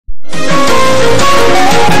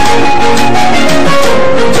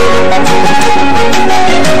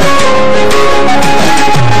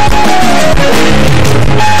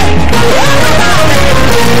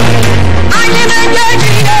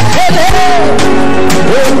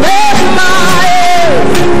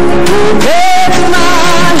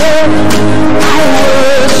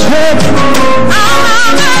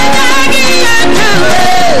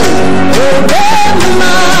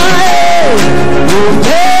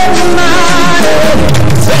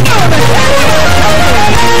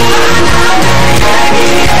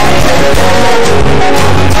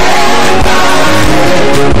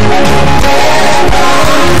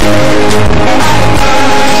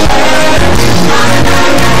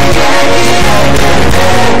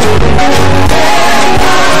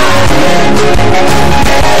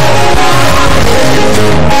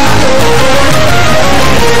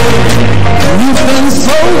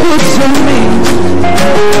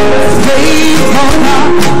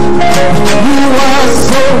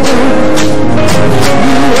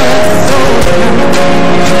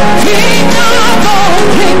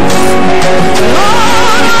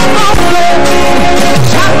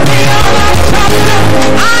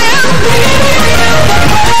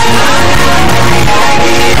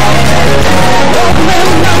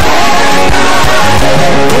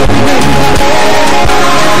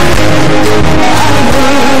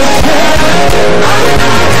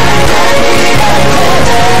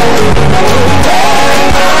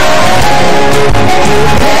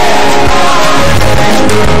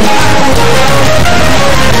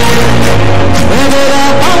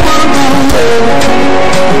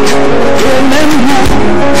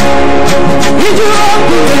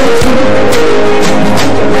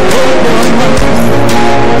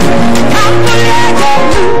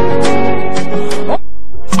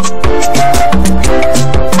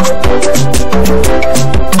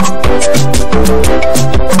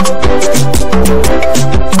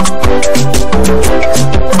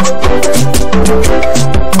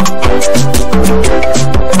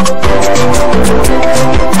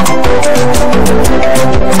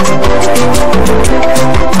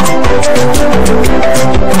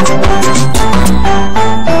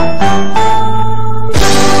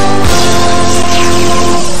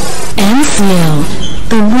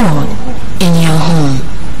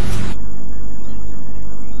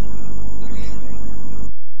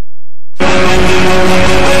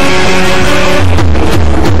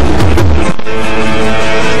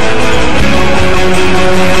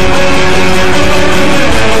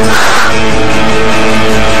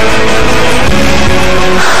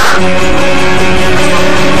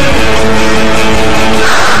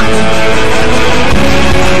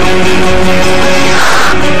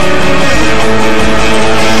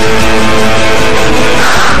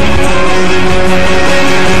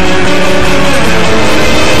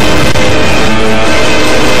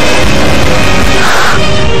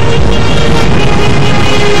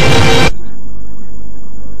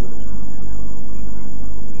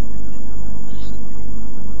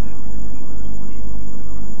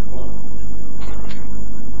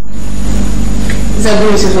It's a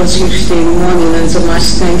beautiful Tuesday morning, and so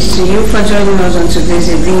much thanks to you for joining us on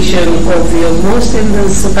today's edition of your most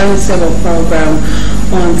indispensable program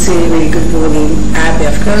on TV. Good morning,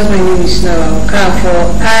 Abia. Of course, my name is Noah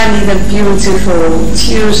Okafor, and it's a beautiful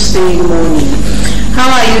Tuesday morning.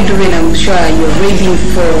 How are you doing? I'm sure you're ready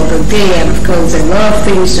for the day, and of course, a lot of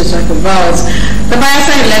things to talk about. The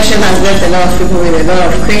Bayelsa election has left a lot of people with a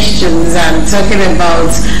lot of questions, and talking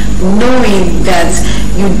about knowing that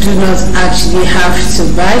you do not actually have to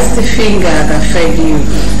bite the finger that fed you.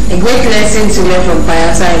 A great lesson to learn from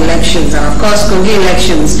Bayelsa elections, and of course Kogi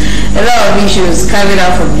elections. A lot of issues carried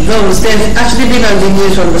out from those. They've actually been on the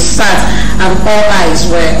news from the start, and all eyes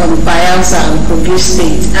were on Bayelsa and Kogi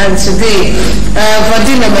State. And today, for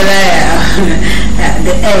Dino Malaya,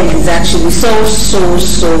 the end is actually so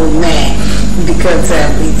meh, because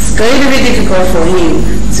it's going to be difficult for him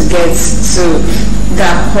to get to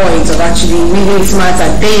that point of actually really smart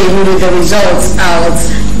at day, really the results out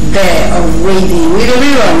there already. With a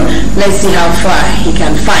rerun, let's see how far he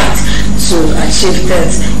can fight to achieve that.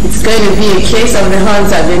 It's going to be a case of the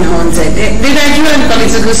hunter being hunted. The Nigerian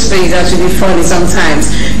political space is actually funny sometimes.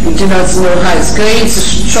 You do not know how it's going to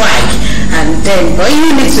strike, and then but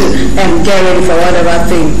you need to get ready for whatever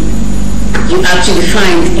thing you actually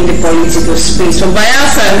find in the political space. For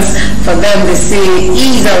Bayelsans, for them, they say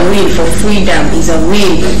is a win for freedom, is a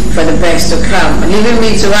win for the best to come. Leaving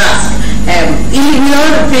me to ask, Even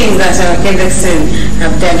all the things that Sarah Kendrickson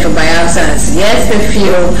have done for Biafrans, yes, they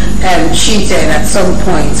feel cheated at some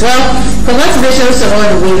point. Well, congratulations to all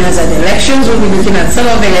the winners at the elections. We'll be looking at some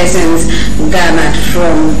of the lessons garnered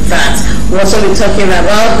from that. We'll also be talking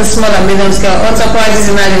about the small and medium scale enterprises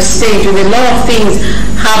in our state, with a lot of things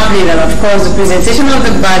happening, and of course the presentation of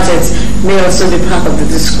the budget may also be part of the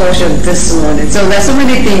discussion this morning. So there's so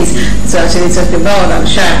many things to actually talk about. I'm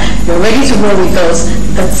sure you're ready to go with us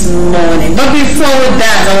this morning. But before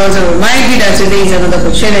that, I want to remind you that today is another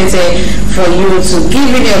opportunity for you to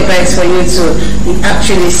give in your best, for you to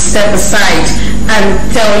actually step aside and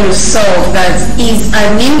tell yourself that it's a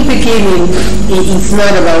new beginning. It's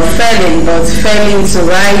not about failing, but failing to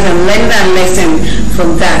rise and learn that lesson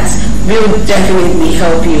from that will definitely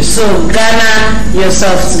help you. So gather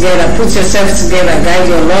yourself together, put yourself together, guide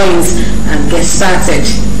your loins, and get started,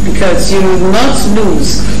 because you will not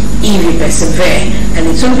lose if you persevere, and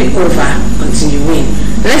it won't be over until you win.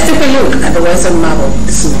 Let's take a look at the Western Marble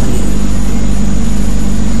this morning.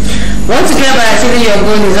 What to get by achieving your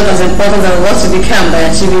goal is not as important as what to become by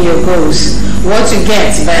achieving your goals. What you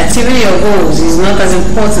get by achieving your goals is not as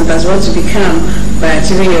important as what you become by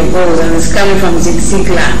achieving your goals, and it's coming from Zig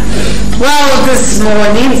Ziglar. Well, this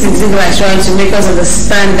morning, Zig Ziglar is trying to make us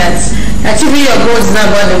understand that achieving your goals is not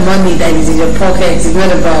about the money that is in your pocket. It's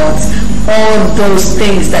not about all those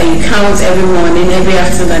things that you count every morning, every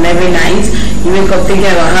afternoon, and every night. You wake up thinking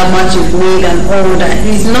about how much you've made and all that.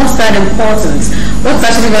 It's not that important. What's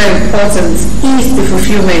actually very important is the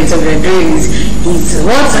fulfillment of your dreams. It's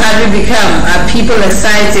what have you become? Are people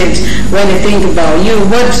excited when they think about you?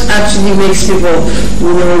 What actually makes people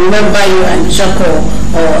remember you and chuckle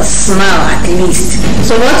or smile at least?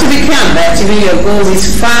 So what to become by achieving your goals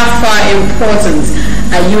is far, far important.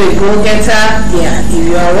 Are you a goal-getter? Yeah. If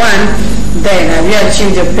you are one, then have you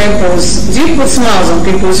achieved your purpose? Do you put smiles on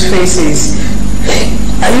people's faces?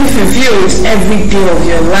 Are you fulfilled every day of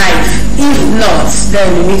your life? If not,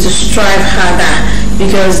 then you need to strive harder,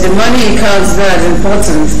 because the money you count is not as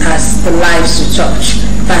important as the lives you touch.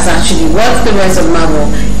 That's actually what the Western Marble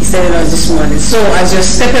is telling us this morning. So as you're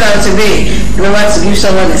stepping out today, remember to give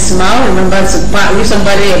someone a smile, remember to give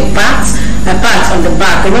somebody a pat on the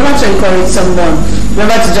back, remember to encourage someone,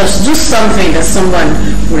 remember to just do something that someone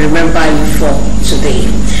will remember you for today.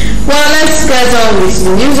 Well, let's get on with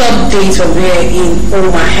the news update from here in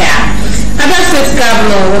Omaha. Abia State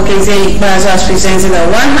Governor Okezue Ikpeazu has presented a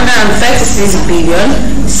 136 billion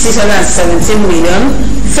 617 million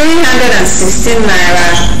 316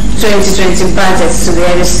 naira 2020 budget to the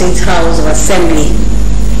Abia State House of Assembly.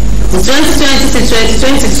 The 2020 to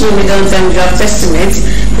 2022 middle-term draft estimate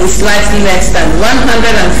is slightly less than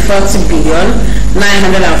 140 billion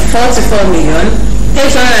 944 million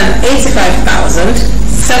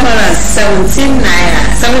 885,717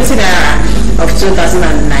 naira of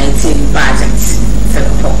 2019 budget. The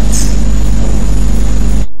report.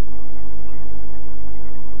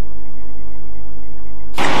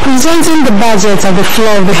 Presenting the budget at the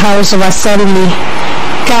floor of the House of Assembly,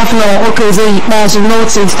 Governor Okezue Ikpeazu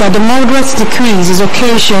noted that the moderate decrease is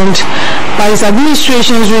occasioned by his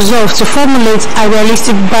administration's resolve to formulate a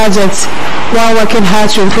realistic budget while working hard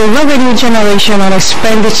to improve revenue generation and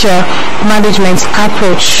expenditure management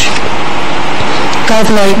approach.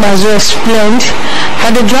 Governor Ikpeazu explained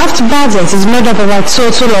that the draft budget is made up of a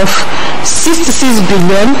total of 66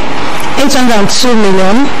 billion 802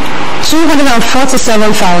 million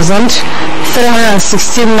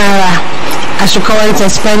 247,316 naira as recurrent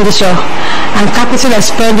expenditure and capital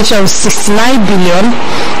expenditure of 69 billion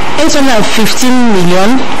 815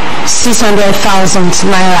 million 600,000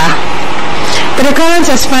 naira. The recurrent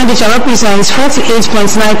expenditure represents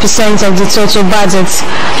 48.9% of the total budget,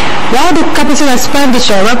 while the capital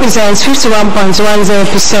expenditure represents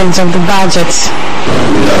 51.10% of the budget.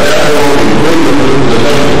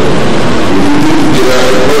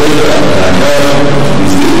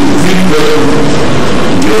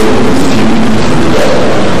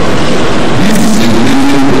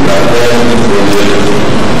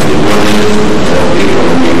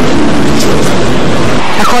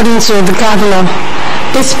 According to the governor,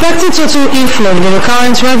 the expected total inflow in the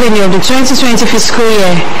recurrent revenue of the 2020 fiscal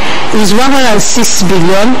year is 106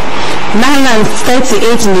 billion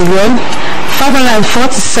 938 million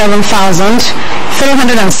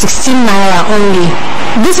 547,316 naira only.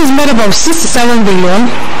 This is made up of 67 billion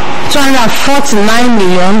 249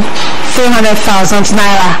 million 300,000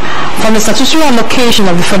 naira from the statutory allocation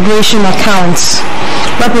of the Federation accounts,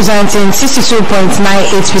 representing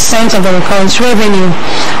 62.98% of the recurrent revenue,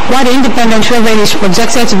 while the independent revenue is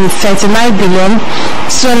projected to be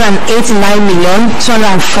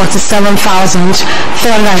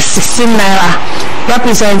 39,289,247,316 naira,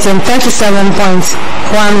 representing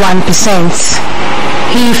 37.11%.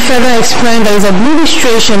 He further explained that his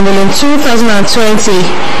administration will in 2020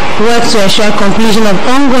 work to ensure completion of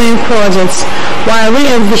ongoing projects while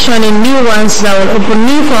re-envisioning new ones that will open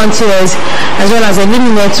new frontiers as well as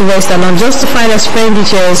eliminate waste and unjustified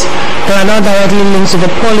expenditures that are not directly linked to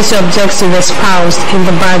the policy objectives espoused in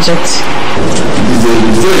the budget.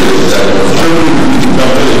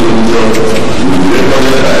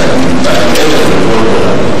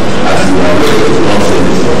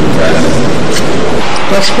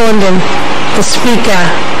 Responding, the Speaker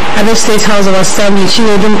at the State House of Assembly,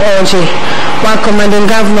 Chinedum Orji, while commending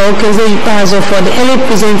Governor Okezie Ikpeazu for the early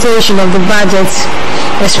presentation of the budget,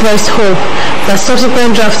 expressed hope that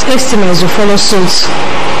subsequent draft estimates will follow suit.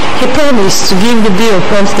 He promised to give the bill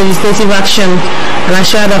prompt legislative action and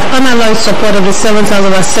assured of unalloyed support of the 7th House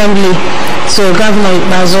of Assembly to Governor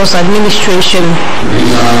Ikpeazu's administration.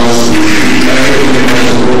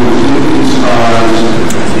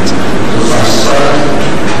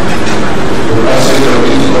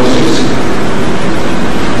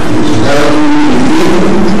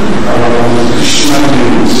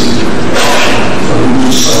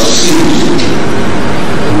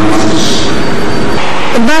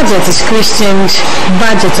 The budget is christened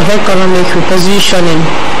Budget of Economic Repositioning.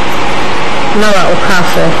 Nora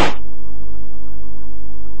Okafor.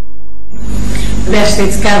 The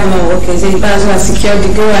State Governor Okezie Ikpeazu has secured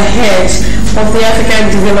the go-ahead of the African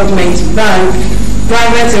Development Bank,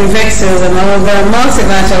 private investors and other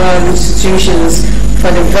multilateral institutions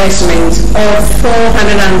for the investment of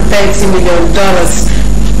 $430 million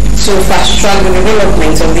to fast-track the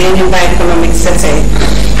development of the Abia economic city.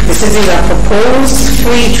 The cities are proposed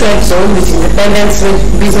free trade zone with independent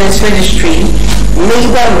business registry,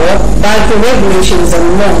 labor law, banking regulations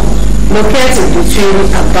and more, located between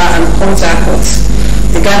Abia and Port Harcourt.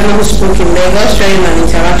 The governor, who spoke in Lagos during an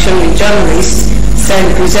interaction with journalists, said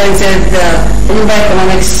presented the Abia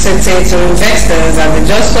economic city to investors at the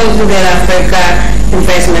Just Together Africa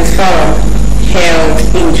Investment Forum held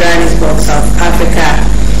in Johannesburg, South Africa.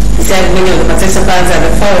 He said many of the participants at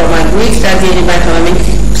the forum agreed that the Abia economic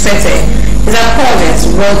city is a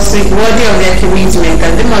project worthy of their commitment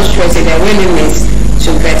and demonstrated their willingness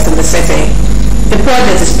to invest in the city. The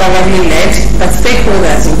project is privately led, but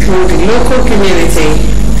stakeholders include the local community,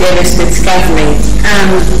 the Abia State government,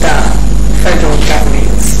 and the federal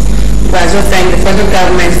government. Ikpeazu thanked the federal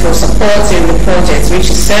government for supporting the project, which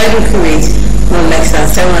is said will create no less than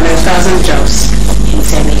 700,000 jobs in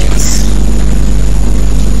 10 years.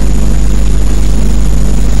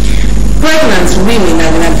 Pregnant women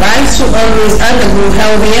have been advised to always undergo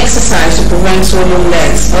healthy exercise to prevent swollen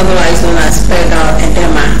legs, otherwise known as pedal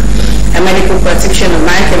edema. A medical practitioner,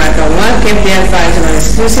 Michael Akawan, gave the advice in an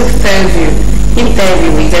exclusive interview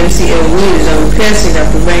with MCL News on piercing and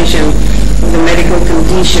prevention of the medical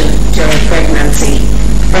condition during pregnancy.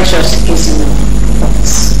 Precious Isimo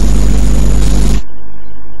reports.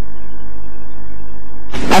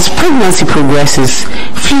 As pregnancy progresses,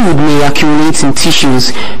 fluid may accumulate in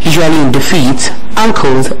tissues, usually in the feet,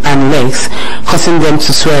 ankles, and legs, causing them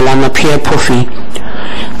to swell and appear puffy.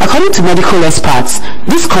 According to medical experts,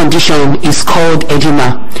 this condition is called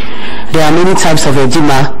edema. There are many types of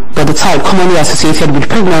edema, but the type commonly associated with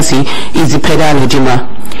pregnancy is the pedal edema.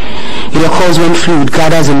 It occurs when fluid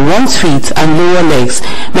gathers in one's feet and lower legs,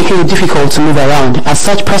 making it difficult to move around, as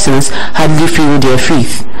such persons hardly feel their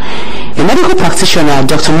feet. A medical practitioner,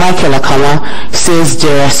 Dr. Michael Akawa, says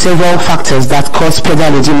there are several factors that cause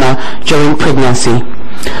pedal edema during pregnancy.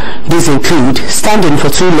 These include standing for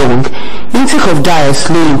too long, intake of diets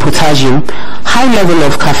low in potassium, high level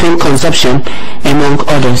of caffeine consumption, among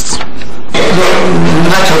others.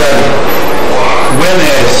 Naturally, when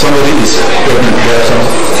somebody is pregnant, there are some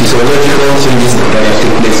physiological changes that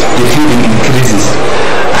take place. The feeding increases,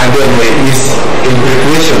 and then there is in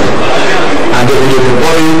preparation, and then the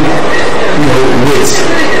body, weight,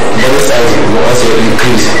 body size will also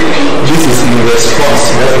increase. This is in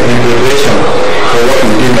response, in preparation for what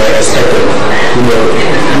is being expected.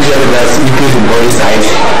 Usually there's increase in body size.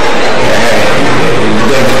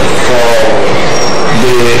 Then for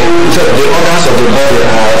the organs of the body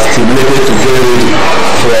are stimulated to get ready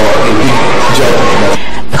for a big job.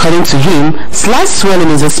 According According to him, slight swelling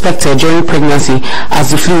is expected during pregnancy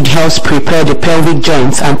as the fluid helps prepare the pelvic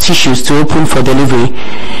joints and tissues to open for delivery.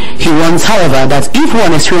 He warns, however, that if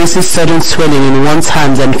one experiences sudden swelling in one's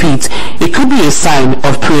hands and feet, it could be a sign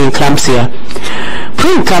of preeclampsia.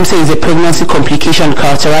 Preeclampsia is a pregnancy complication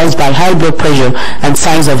characterized by high blood pressure and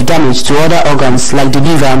signs of damage to other organs like the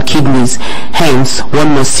liver and kidneys. Hence,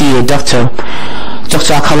 one must see a doctor.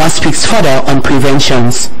 Dr. Akawa speaks further on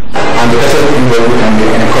preventions. And the person we can be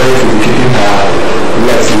encouraged to keeping her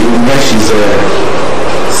legs when she's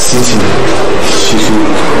sitting. She should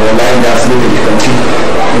lie down sleeping. She can keep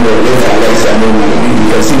raise her legs. I mean, you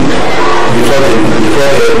can see before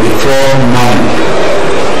morning.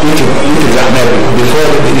 If it's at night,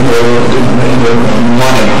 before the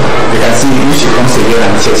morning, you can see if she comes again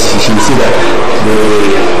and checks, she will see that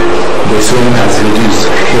the swelling has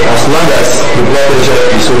reduced. So as long as the blood pressure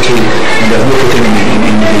is okay and there's no protein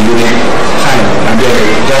in the urine, fine, and then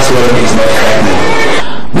that swelling is not frightening.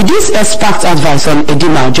 With this expert advice on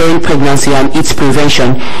edema during pregnancy and its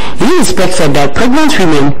prevention, he expected that pregnant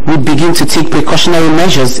women would begin to take precautionary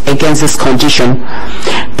measures against this condition.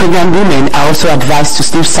 Pregnant women are also advised to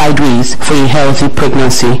sleep sideways for a healthy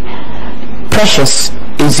pregnancy. Precious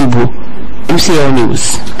Ezibu, MCL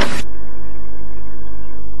News.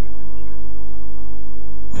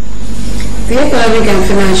 The Economic and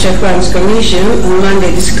Financial Crimes Commission on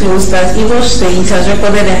Monday disclosed that Imo State has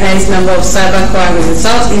recorded the highest number of cyber crimes in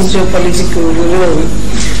Southeast geopolitical zone.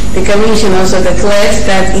 The Commission also declared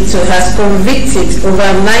that it has convicted over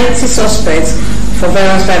 90 suspects for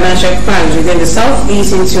various financial crimes within the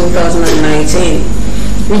Southeast in 2019.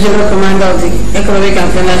 Regional Commander of the Economic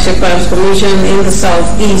and Financial Crimes Commission in the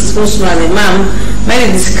Southeast, Usman Imam, made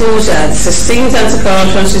a disclosure at the 16th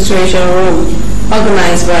Anti-Corruption Situation Room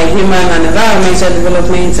organized by Human and Environmental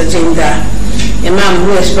Development Agenda. Imam,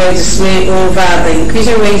 who expressed dismay over the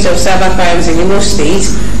increasing rate of cyber crimes in Imo State,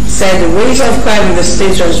 said the rate of crime in the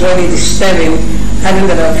state was really disturbing, adding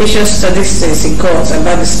that the official statistics he got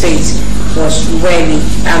about the state was really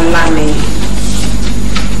alarming.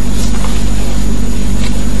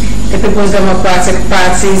 The People's Democratic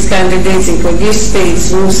Party's candidate in Kogi State,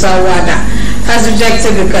 Musa Wada, has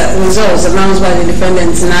rejected the results announced by the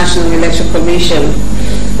Independent National Election Commission.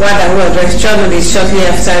 Wada, who addressed journalists shortly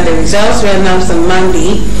after the results were announced on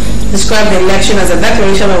Monday, described the election as a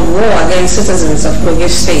declaration of war against citizens of Kogi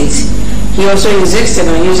State. He also insisted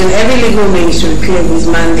on using every legal means to reclaim his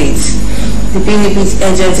mandate. The PDP's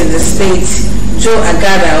agent in the state, Joe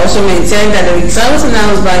Agada, also maintained that the results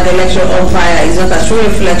announced by the electoral umpire is not a true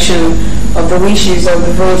reflection of the wishes of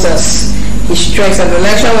the voters. He stressed that the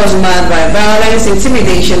election was marked by violence,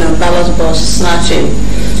 intimidation, and ballot box snatching.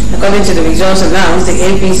 According to the results announced, the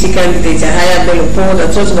APC candidate Yahaya Bello polled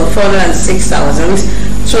a total of 406,222,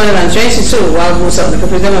 while most of the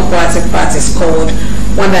People's Democratic Party scored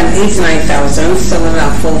 189,704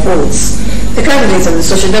 votes. The candidate of the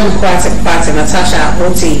Social Democratic Party, Natasha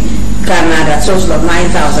Oti, garnered a total of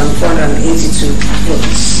 9,482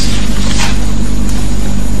 votes.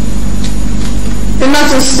 The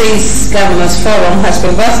Northern States Governors Forum has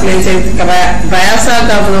congratulated Bayelsa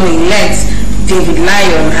Governor-elect David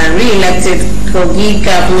Lyon and re-elected Kogi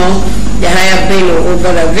Governor Yahaya Bello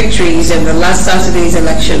over their victories in the last Saturday's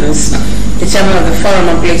elections. The chairman of the Forum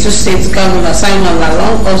on Plateau State Governor Simon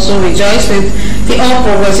Lalong also rejoiced with the All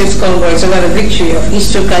Progressives Congress over the victory of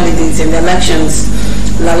his two candidates in the elections.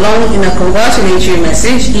 Lalong, in a congratulatory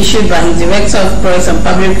message issued by his Director of Press and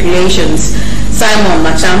Public Relations, Simon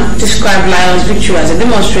Macham, described Lyon's victory as a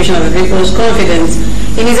demonstration of the people's confidence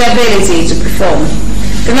in his ability to perform.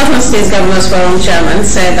 The Northern States Governors Forum chairman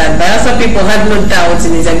said that Bayelsa people had no doubt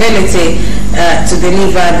in his ability to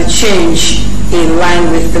deliver the change in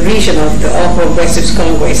line with the vision of the All Progressives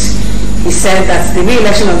Congress. He said that the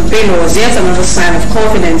re-election of Bello was yet another sign of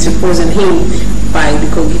confidence imposed on him by the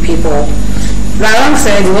Kogi people. Lalong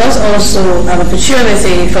said it was also an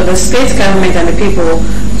opportunity for the state government and the people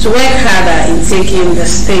to work harder in taking the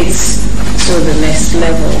states to the next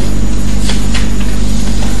level.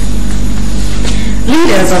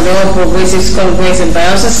 Leaders of the All Progressives Congress in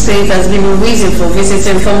Bayelsa State has given reason for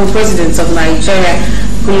visiting former president of Nigeria,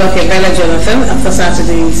 Goodluck Ebele Jonathan, after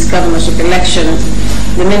Saturday's governorship election.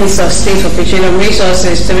 The Minister of State for Petroleum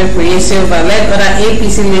Resources, Temekwe Silva, led other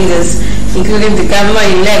APC leaders, including the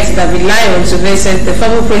governor-elect David Lyon, to visit the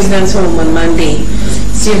former president's home on Monday.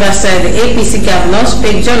 Silva said the APC governors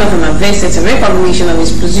paid Jonathan a visit in recognition of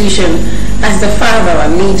his position as the father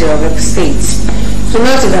and leader of the state. He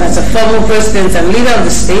noted that as a former president and leader of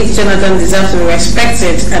the state, Jonathan deserves to be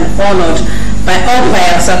respected and honored by all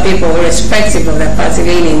Bayelsa people, irrespective of their party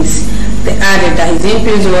leanings. They added that his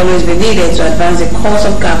inputs will always be needed to advance the cause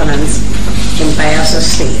of governance in Bayelsa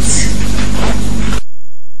State.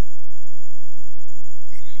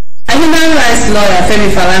 A human rights lawyer,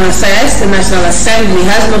 Femi Falana, says the National Assembly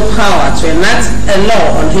has no power to enact a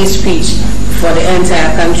law on hate speech for the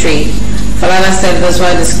entire country. Falana said this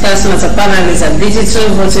while discussing as a panelist at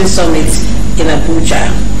Digital Voting Summit in Abuja.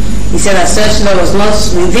 He said that such law was not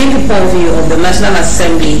within the purview of the National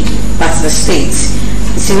Assembly but the state.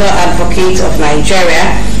 The senior advocate of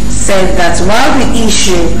Nigeria said that while the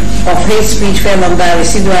issue of hate speech fell under a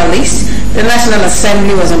residual list, the National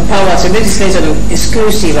Assembly was empowered to legislate on an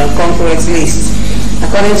exclusive and concurrent list.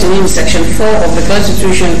 According to him, Section 4 of the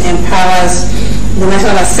Constitution empowers the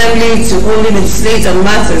National Assembly to only legislate on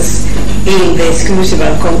matters in the exclusive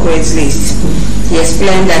and concurrent list. He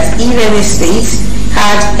explained that if any state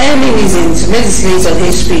had any reason to legislate on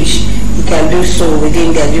hate speech, he can do so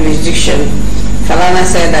within their jurisdiction. Falana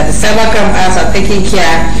said that the cybercrime acts are taking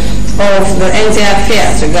care of the entire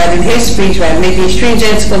affairs regarding hate speech by making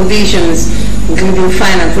stringent conditions, including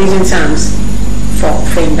fine and prison terms for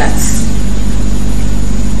offenders.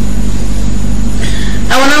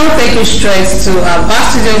 I will now take you straight to our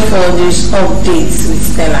back studio for news updates with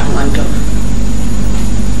Stella Mando.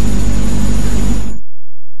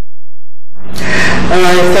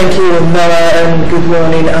 Thank you, Noah, and good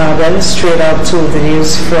morning, Aaron. Straight up to the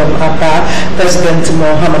news from Abia. President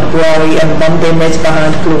Muhammad Buhari and Monday met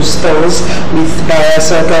behind closed doors with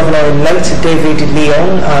Bayelsa Governor-elect David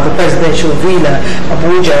Leon at the presidential villa,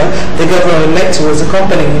 Abuja. The governor-elect was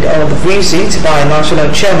accompanied on the visit by National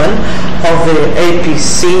Chairman of the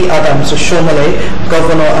APC, Adams Oshomole,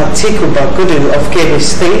 Governor Atiku Bagudu of Kebbi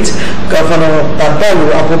State, Governor Babalu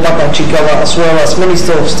Abubakar Chigawa, as well as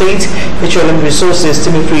Minister of State, Petroleum Resources,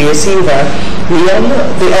 Timothy Silva. Leon,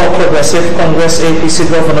 the All Progressive Congress APC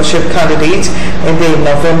governorship candidate in the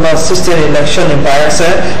November 16 election in Bayelsa,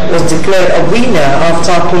 was declared a winner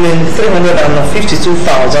after pulling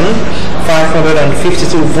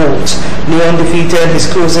 352,552 votes. Leon defeated his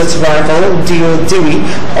closest rival, Dio Dewey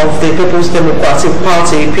of the People's Democratic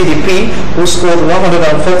Party, PDP, who scored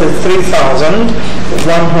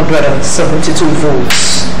 143,172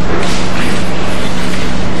 votes.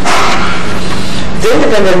 The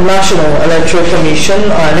Independent National Electoral Commission,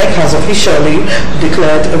 INEC, has officially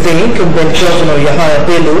declared the incumbent Governor Yahaya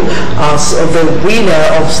Bello as the winner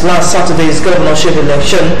of last Saturday's governorship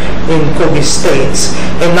election in Kogi State.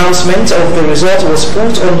 Announcement of the result was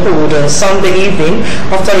put on hold on Sunday evening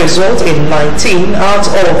after results in 19 out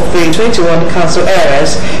of the 21 council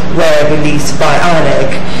areas were released by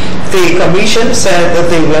INEC. The commission said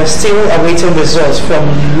that they were still awaiting results from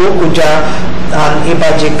Lokoja and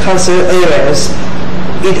Ibaji council areas.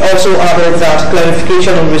 It also added that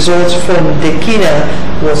clarification on results from Dekina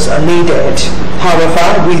was needed.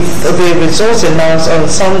 However, with the results announced on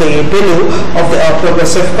Sunday, Bello of the All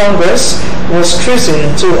Progressive Congress was cruising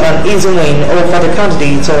to an easy win over the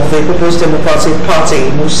candidate of the People's Democratic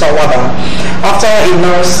Party, Musa Wada. After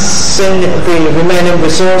announcing the remaining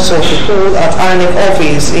results of the poll at INEC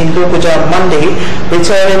office in Lokoja Monday,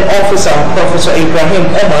 returning officer Professor Ibrahim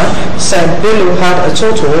Omar said Bello had a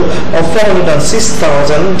total of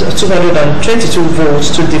 406,222 votes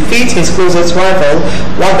to defeat his closest rival,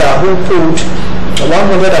 Wada, who pulled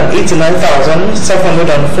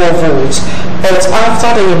 189,704 votes. But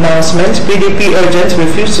after the announcement, PDP urgent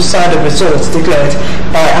refused to sign the results declared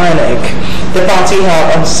by INEC. The party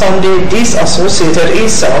had on Sunday disassociated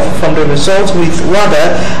itself from the result, with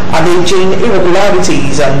Wada alleging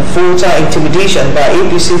irregularities and voter intimidation by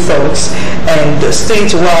APC thugs and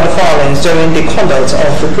statewide violence during the conduct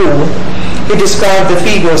of the poll. He described the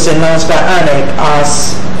figures announced by INEC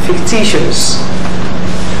as fictitious.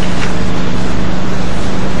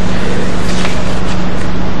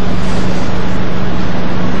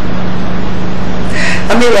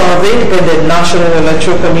 Meanwhile, the Independent National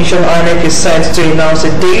Electoral Commission, INEC, is set to announce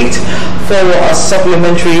a date for a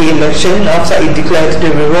supplementary election after it declared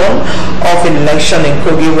the rerun of an election in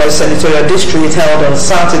Kogi West Senatorial District held on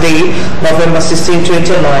Saturday, November 16,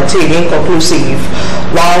 2019, inconclusive.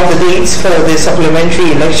 While the dates for the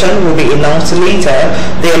supplementary election will be announced later,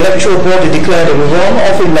 the Electoral Board declared the rerun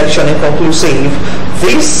of election inconclusive.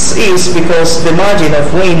 This is because the margin of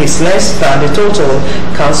win is less than the total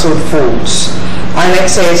cancelled votes. INEC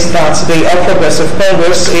says that the All Progressive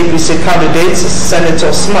Congress APC candidate,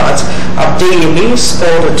 Senator Smart Abdeyemi,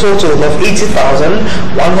 scored a total of 80,118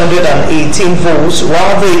 votes,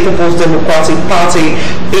 while the People's Democratic Party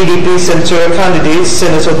PDP senatorial candidate,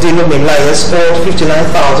 Senator Dino Melaya, scored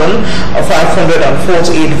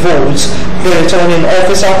 59,548 votes. The returning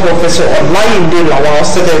officer, Professor Olayinde Lawal,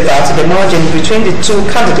 stated that the margin between the two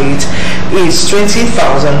candidates is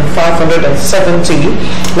 20,570.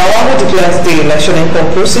 Lawal, who declared the election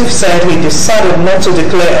inconclusive, said he decided not to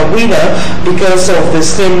declare a winner because of the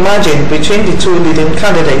slim margin between the two leading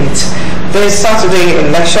candidates. The Saturday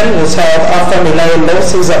election was held after Milaye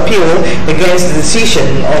lost his appeal against the decision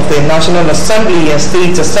of the National Assembly and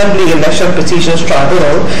State Assembly Election Petitions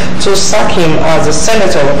Tribunal to sack him as a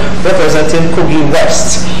senator representing Kogi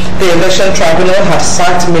West. The election tribunal had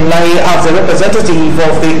sacked Milaye as a representative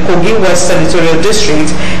of the Kogi West Senatorial District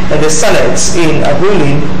in the Senate in a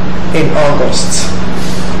ruling in August.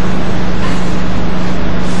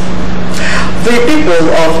 The people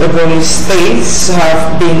of Ebonyi State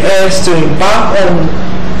have been urged to embark on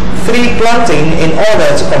tree planting in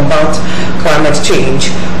order to combat climate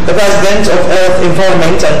change. The President of Earth,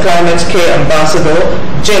 Environment and Climate Care Ambassador,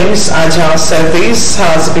 James Aja, said this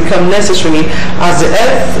has become necessary as the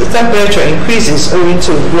Earth temperature increases owing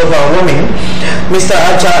to global warming. Mr.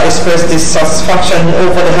 Aja expressed dissatisfaction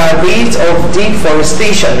over the high rate of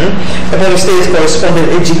deforestation. Ebonyi State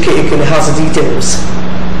correspondent Ejike Ekele has the details.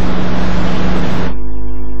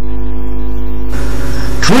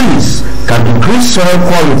 Trees can increase soil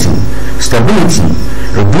quality, stability,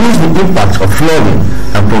 reduce the impact of flooding,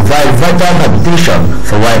 and provide vital habitation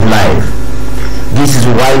for wildlife. This is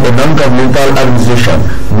why a non-governmental organization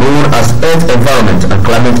known as Earth, Environment and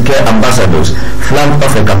Climate Care Ambassadors flagged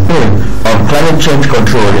off a campaign on climate change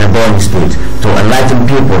control in Ebonyi State to enlighten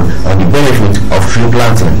people on the benefit of tree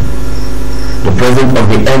planting. The president of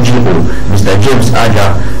the NGO, Mr. James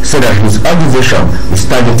Aja, said that his organization is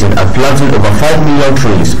targeting at planting over 5 million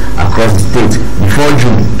trees across the state before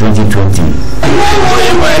June 2020.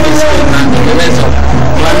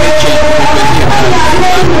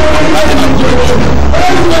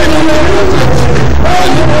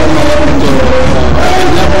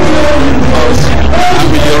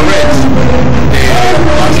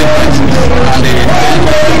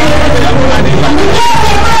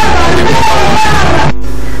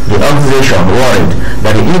 The organization worried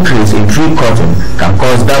that the increase in tree cutting can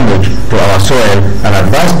cause damage to our soil and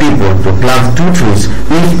advised people to plant 2 trees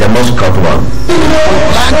if they must cut one.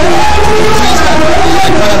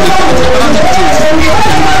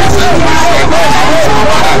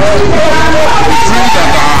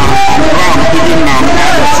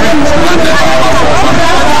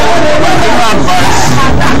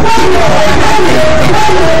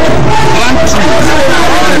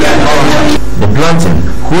 The planting,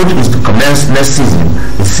 which is to commence next season,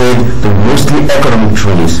 is said to be mostly economic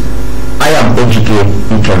trees. I am Ejike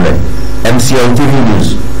Ekele, MCL TV News.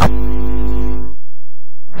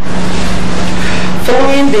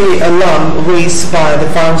 Following the alarm raised by the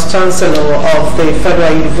Vice-Chancellor of the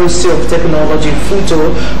Federal University of Technology,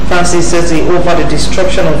 Futo, Francis Eze, over the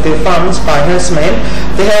destruction of their farms by herdsmen,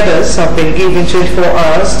 the herders have been given 24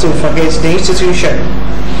 hours to forget the institution.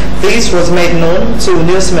 This was made known to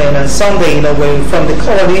newsmen on Sunday in a way from the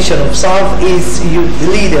coalition of Southeast youth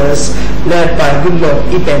leaders led by Goodluck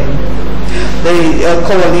Iben. The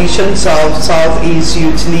coalition Southeast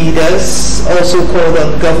youth leaders also called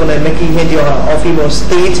on Governor Meki Hedioha of Imo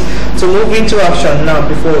State to move into action now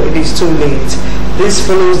before it is too late. This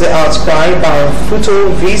follows the outcry by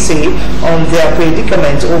Futo VC on their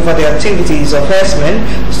predicament over the activities of herdsmen,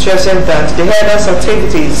 stressing that the herders'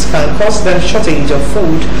 activities can cause them shortage of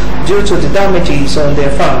food due to the damages on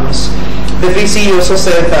their farms. The VC also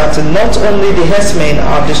said that not only the herdsmen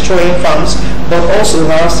are destroying farms, but also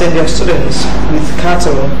harassing their students with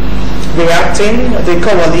cattle. Reacting, the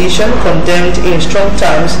coalition condemned in strong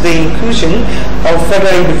terms the inclusion of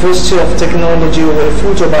Federal University of Technology over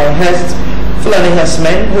Futo by Fulani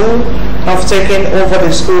herdsmen who have taken over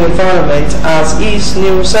the school environment as its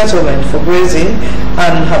new settlement for grazing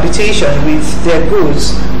and habitation with their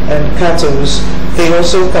goods and cattle. They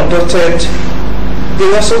also concluded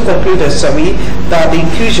that the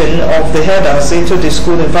inclusion of the herders into the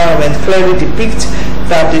school environment clearly depicts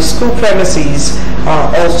that the school premises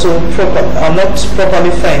are not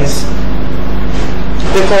properly fenced.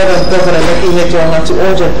 They called on Governor Meki Hedioha to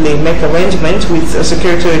urgently make arrangements with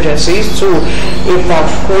security agencies to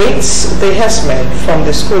evacuate the herdsmen from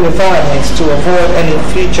the school environment to avoid any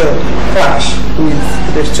future clash with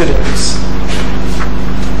the students.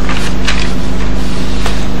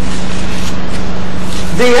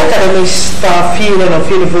 The academic staff union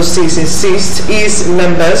of universities insists its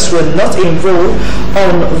members will not enroll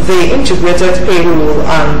on the integrated payroll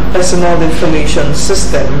and personal information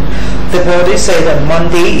system. The body said on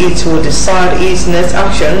Monday it will decide its next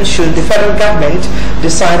action should the federal government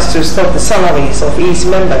decide to stop the salaries of its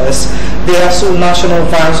members. The ASU National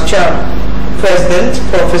Vice Chairman President,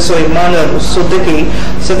 Professor Emmanuel Sodeke,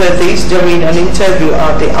 said that this during an interview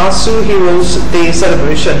at the ASU Heroes Day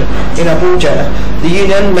celebration in Abuja. The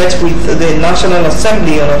union met with the National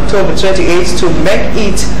Assembly on October 28 to make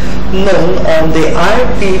it known on the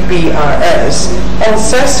IPPRS. On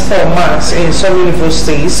cess for marks in some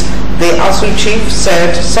universities, the ASU chief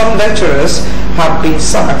said some lecturers have been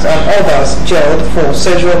sacked and others jailed for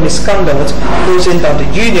sexual misconduct, losing that the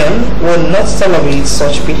union will not tolerate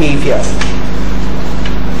such behavior.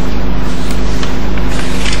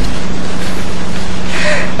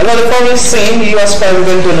 Another foreign scene, U.S.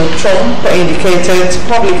 President Donald Trump indicated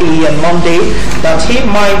publicly on Monday that he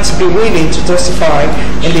might be willing to testify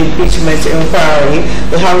in the impeachment inquiry.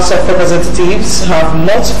 The House of Representatives have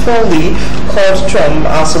not fully called Trump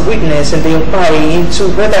as a witness in the inquiry into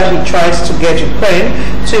whether he tried to get Ukraine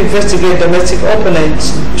to investigate domestic opponent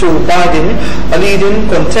Joe Biden, a leading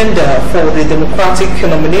contender for the Democratic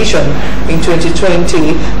nomination in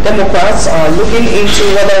 2020. Democrats are looking into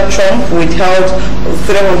whether Trump withheld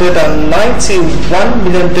 $391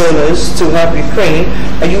 million to help Ukraine,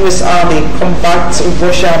 a U.S. army combat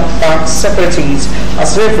Russia-backed separatists,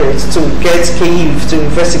 as leverage to get Kyiv to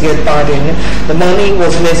investigate Biden. The money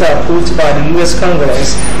was later approved by the U.S.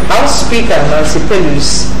 Congress. House Speaker Nancy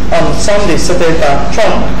Pelosi on Sunday stated that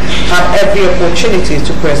Trump had every opportunity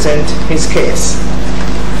to present his case.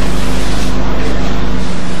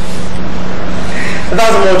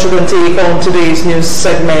 That's what you're going to take on today's news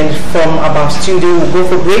segment from our studio. We'll go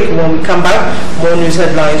for a break. When we come back, more news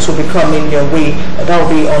headlines will be coming your way. That will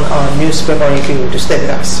be on our newspaper review. Just stay with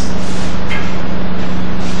us.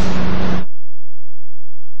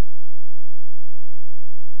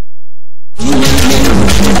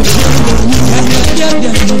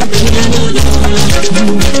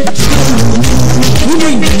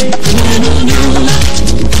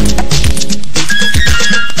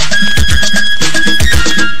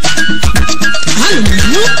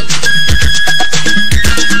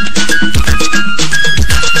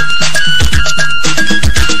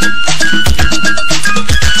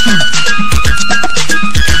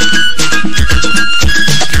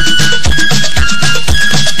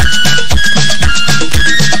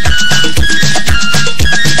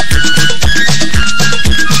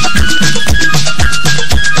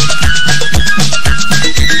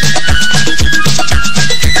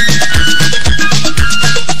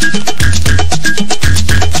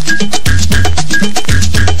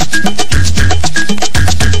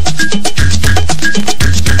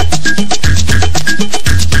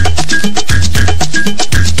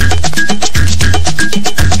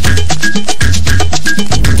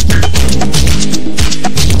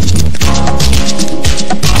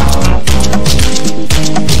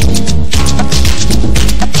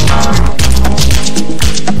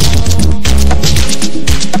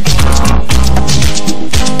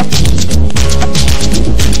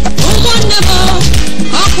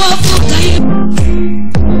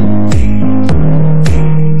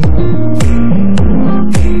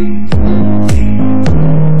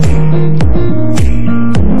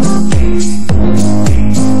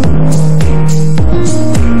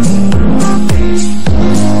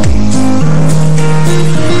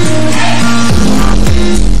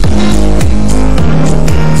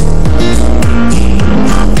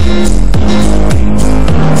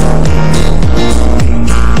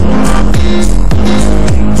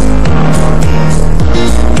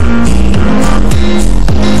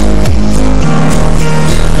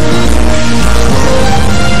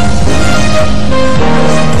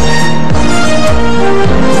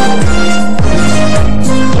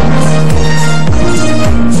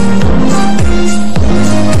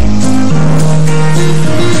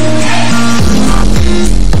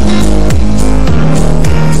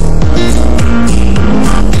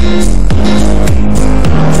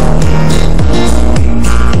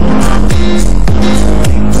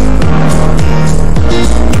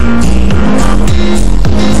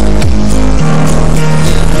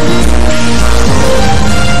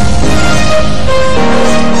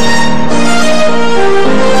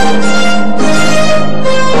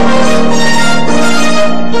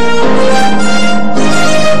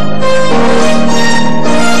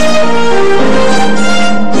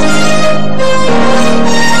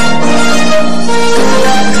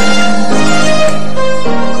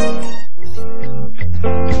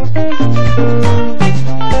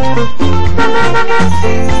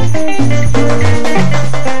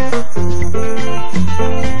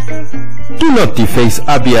 Do not deface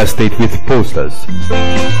Abia State with posters.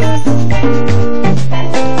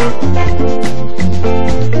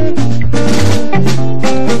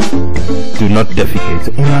 Do not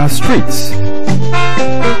defecate on our streets.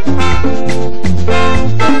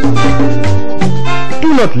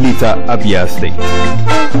 not litter Abia State.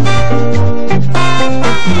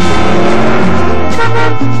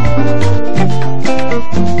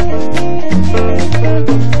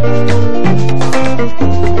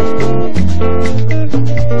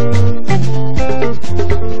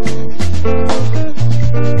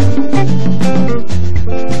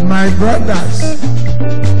 My brothers,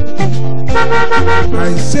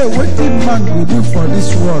 I say wetin man go do for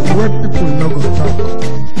this world where people no go talk.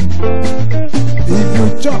 If you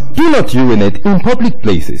chop, Do not urinate in public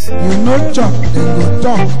places. you no chop, dem go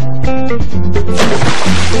talk.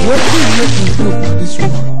 Wetin make we do for this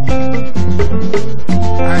world?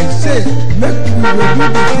 I say make we go do the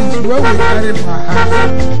things wey we carry for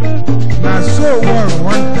heart. Na so world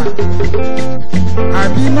want am.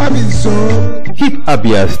 Abi no be so? Keep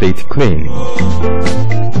Abia State clean.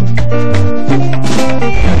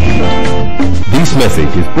 This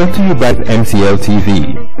message is brought to you by MCL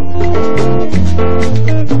TV.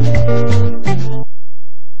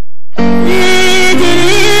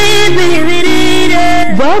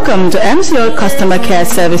 Welcome to MCL Customer Care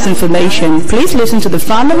Service Information. Please listen to the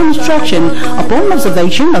following instruction upon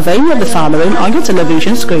observation of any of the following on your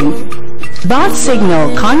television screen. Bad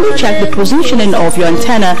signal. Kindly check the positioning of your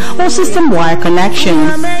antenna or system wire connection.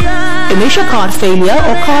 Initial card failure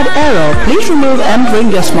or card error. Please remove and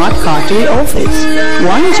bring your smart card to the office.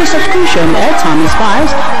 Once your subscription airtime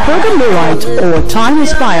expires, program rewrite or time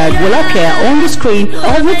expired will appear on the screen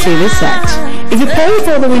of your TV set. If you pay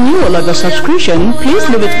for the renewal of your subscription, please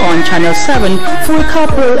leave it on channel 7 for a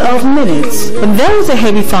couple of minutes. When there is a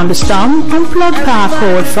heavy thunderstorm, unplug power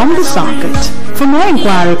cord from the socket. For more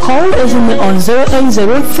inquiry, call us on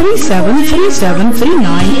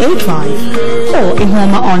 08037373985 or in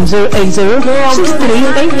Homa on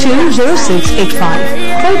 08063820685.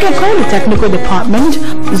 Or you can call the technical department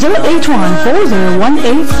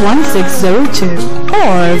 08140181602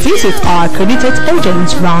 or visit our accredited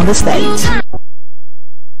agents around the state.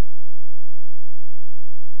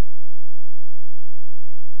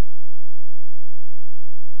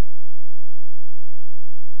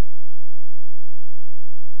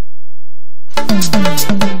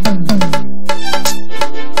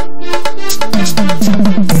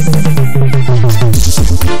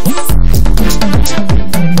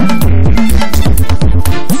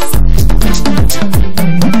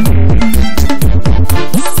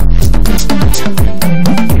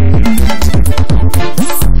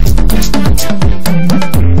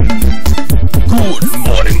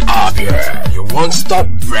 One-stop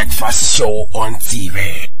breakfast show on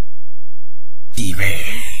TV. Baby,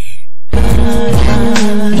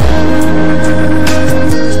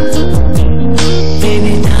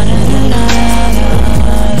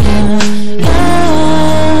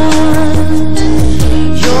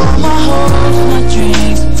 you're my hope, my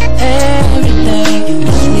dreams, everything.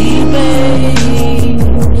 You sweet babe.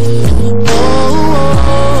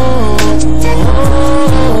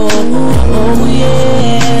 Oh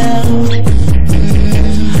yeah.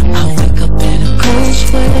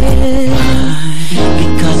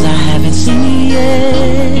 Because I haven't seen you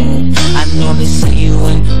yet. I normally see you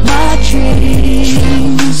in my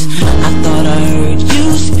dreams. I thought I heard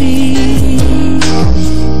you speak,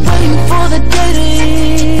 waiting for the day to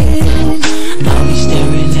end. I'll be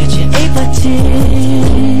staring at you 8 by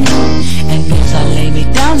 10, and as I lay me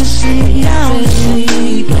down to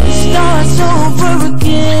sleep, it starts over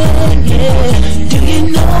again. Yeah. Do you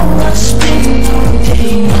know I spend all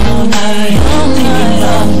day, all night, thinking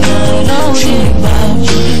about you, dreaming about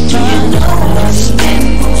you? Do you know I spend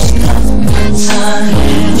most of my time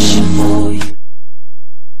wishing for you?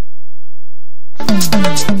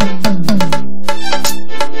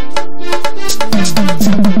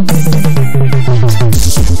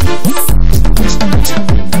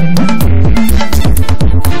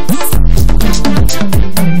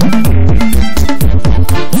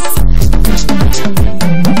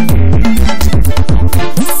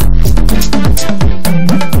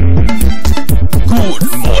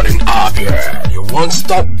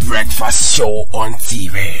 One-stop breakfast show on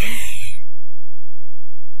TV.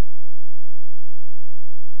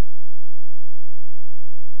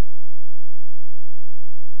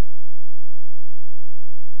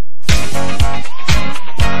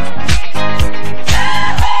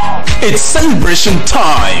 It's celebration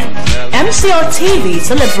time. MCR TV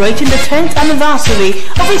celebrating the 10th anniversary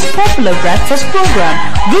of its popular breakfast program,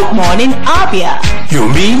 Good Morning Abia. You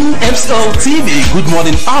mean MCR TV Good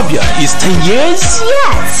Morning Abia is 10 years?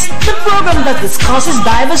 Yes, the program that discusses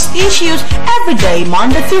diverse issues every day,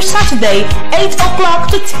 Monday through Saturday, 8 o'clock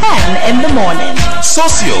to 10 in the morning.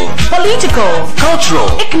 Social, political, cultural,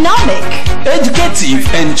 economic, educative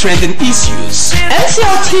and trending issues.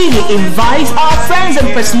 MCR TV invites our friends and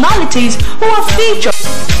personalities who are featured.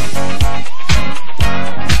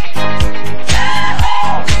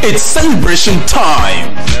 It's celebration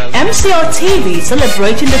time. MCR TV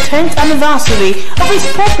celebrating the 10th anniversary of its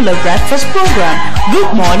popular breakfast program, Good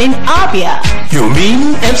Morning Abia. You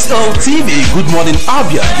mean MCR TV Good Morning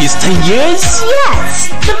Abia is 10 years? Yes,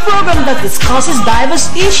 the program that discusses diverse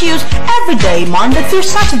issues every day, Monday through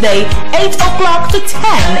Saturday, 8 o'clock to 10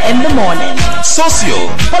 in the morning. Social,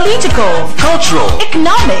 political, cultural,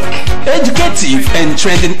 economic, educative and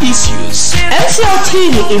trending issues. MCR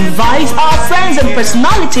TV invites our friends and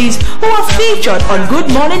personalities who are featured on Good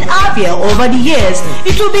Morning Abia over the years.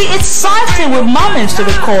 It will be exciting with moments to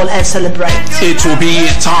recall and celebrate. It will be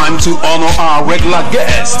a time to honor our regular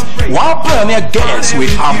guests, while pioneer guests will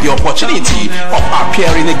have the opportunity of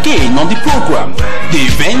appearing again on the program. The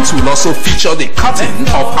event will also feature the cutting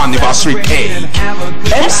of anniversary cake.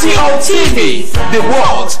 MCR TV, the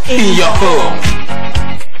world in your home.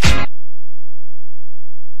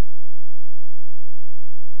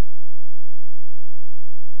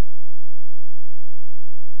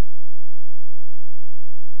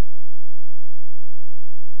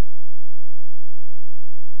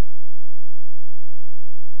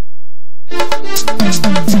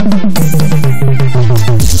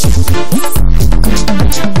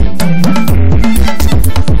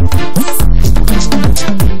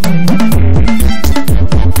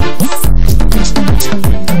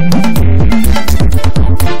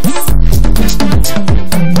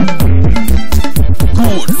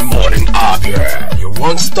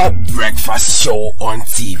 One-stop breakfast show on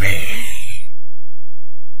TV.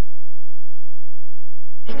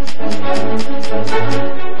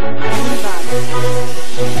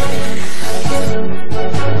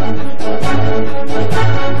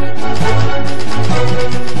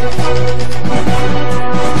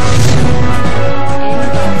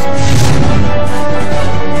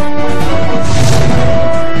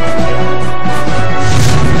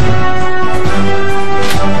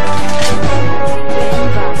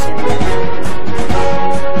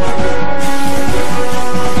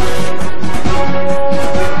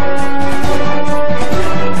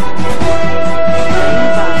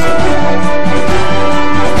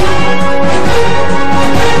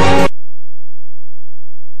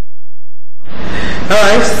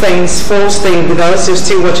 Thanks for staying with us. You're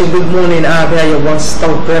still watching Good Morning Abia, your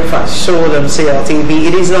one-stop breakfast show on MCR TV.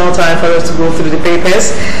 It is now time for us to go through the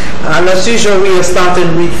papers. And as usual, we are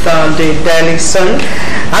starting with the Daily Sun.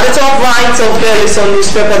 At the top right of Daily Sun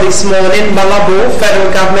newspaper this morning, Malabo,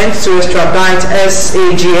 federal government to extradite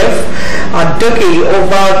SAGF Doki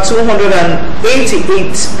over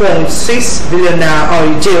 288.6 billion naira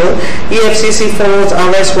in jail. EFCC forwards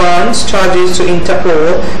arrest warrants, charges to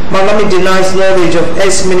Interpol. Malami denies knowledge of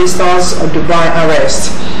ex-minister's Dubai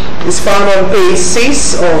arrest. It's found on page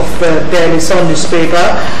 6 of the Daily Sun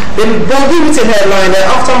newspaper. The bulletin headline: the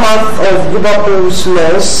aftermath of Liverpool's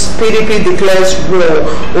loss, PDP declares war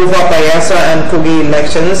over Bayelsa and Kogi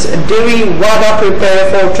elections. Diri Wada prepare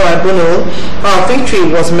for tribunal. Our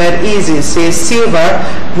victory was made easy, says Silva.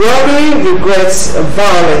 Robbery regrets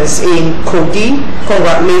violence in Kogi.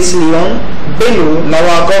 Congratulates Leon. Bello,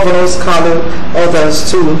 Lawa governors, Carlo, others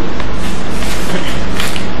too.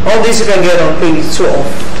 All this you can get on page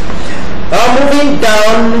 12. Moving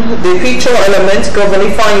down, the feature element, Governor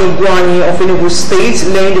Ifeanyi Ugwuanyi of Enugu State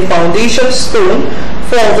laying the foundation stone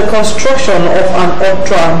for the construction of an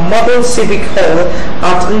ultra-model civic hall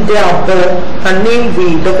at Ndiabo and named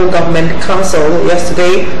the local government council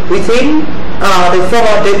yesterday. With him, the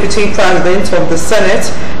former deputy president of the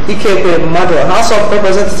Senate, Ikepe Mado, House of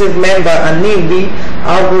Representative member and Nimbi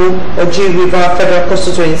Agu Oji River Federal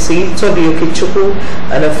Constituency, Tobi Okichukwu,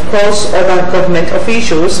 and of course other government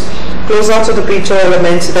officials. Closer to the picture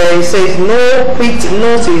element there, it says no quit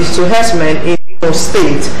notice to herdsmen in Imo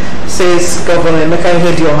State, says Governor Emeka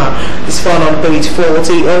Ihedioha. It's found on page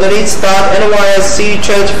 40. Underneath start, NYSC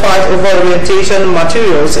church fight over orientation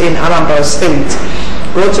materials in Anambra State.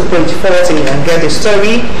 Go to page 40 and get the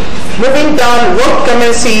story. Moving down, work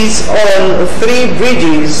commences on 3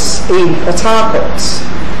 bridges in Port Harcourt.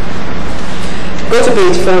 Go to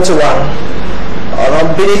page 41.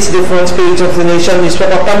 Beneath the front page of the Nation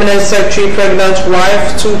newspaper, permanent secretary, pregnant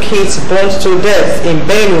wife, 2 kids burnt to death in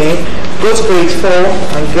Benue. Go to page 4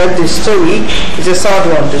 and get the story. It's a sad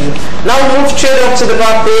one. Now move straight up to the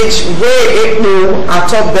back page where Ekno at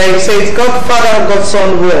top there says Godfather,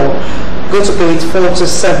 Godson will. Go to page 4 to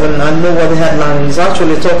 7 and know what the headline is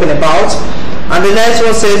actually talking about. And the next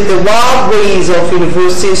one says the wild ways of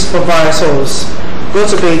university supervisors. Go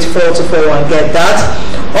to page 4 to 4 and get that.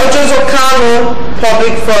 Ojozo Kano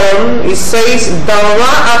Public Forum, it says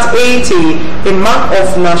Daura at 80, a mark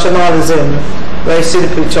of nationalism. Where you see the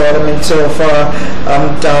picture element of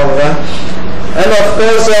Daura. And of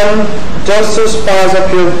course, just to spice up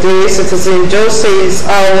your day, Citizen Joe says,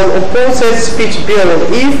 I will oppose a speech bill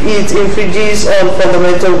if it infringes on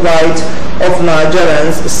fundamental rights of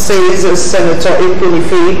Nigerians, says Senator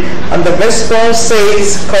Ikunife, and the response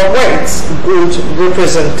says, correct, good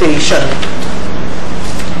representation.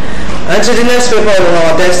 And to the next paper on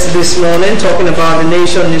our desk this morning, talking about the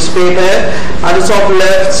Nation newspaper. At the top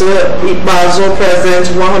left, Ibazo presents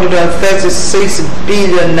 136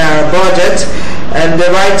 billion naira budget, and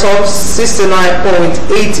the right-top 69.8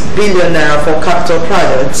 billion naira for capital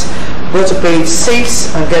projects. Go to page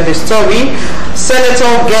 6 and get the story.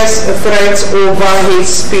 Senator gets threats over his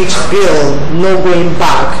speech bill, no going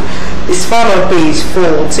back. It's found on page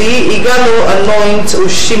 40. Igalo anoint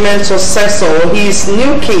Oshimen's successor, his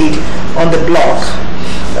new kid on the block.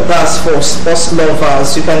 That's for sports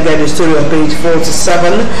lovers. You can get the story on page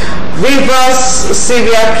 47. Rivers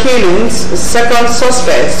severe killings, second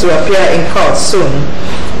suspect to appear in court soon.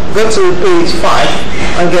 Go to page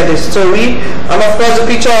 5 and get the story. And of course the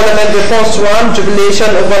picture element, the first one,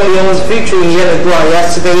 jubilation over Leon's victory in Yenagoa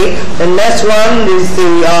yesterday. The next one is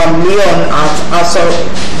the Leon at Asor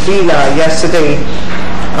Villa yesterday.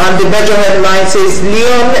 And the major headline says,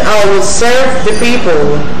 Leon, I will serve the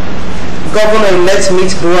people. Governor-elect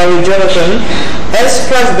meet Buhari Jonathan.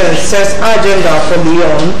 Ex-president sets agenda for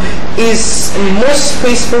Leon. Is most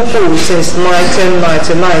peaceful post since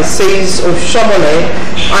 1999, says Oshomole.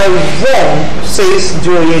 I won, says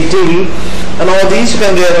Joyede. And all these you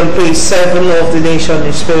can get on page 7 of the Nation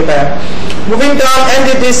newspaper. Moving down,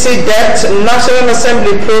 NDDC debt, National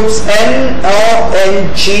Assembly probes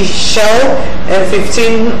NLNG Shell and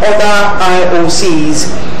 15 other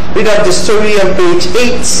IOCs. Read up the story on page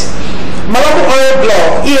 8. Malabo oil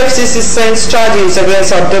block, EFCC sends charges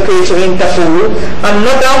against Abdoke to Interpol.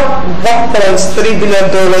 Another $1.3 billion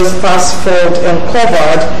task fraud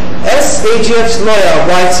uncovered. SAGF's lawyer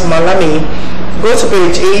writes Malami. Go to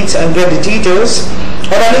page 8 and get the details.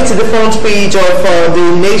 Underneath the front page of the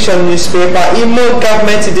Nation newspaper, Imo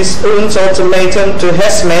government disowns ultimatum to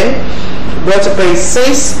herdsmen. Go to page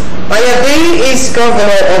 6. Ayade is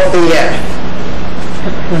governor of the year.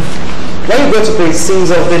 When you go to page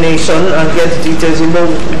 6 of the Nation and get the details, you know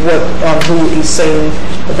what who is saying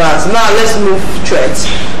that. Now let's move straight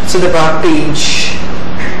to the back page.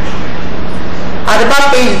 At the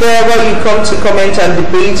back page there, where you come to comment and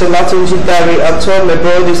debate Olatunji Dare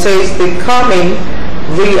Atomebo, it says the coming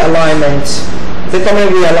realignment. The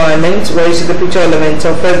coming realignment, where you see the picture element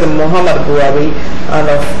of President Muhammad Buhari and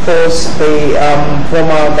of course the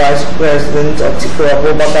former Vice President of Atiku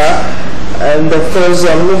Abubakar. And of course,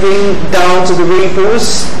 moving down to the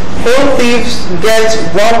reports, home thieves get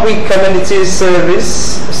 1 week community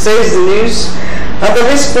service, says the news. And the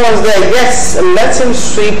response there, yes, let him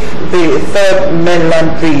sweep the third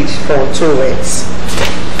mainland bridge for 2 weeks.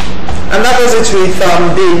 And that was it with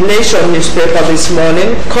the Nation newspaper this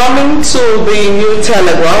morning. Coming to the New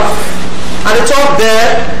Telegraph, at the top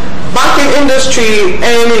there, banking industry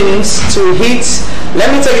earnings to hit, let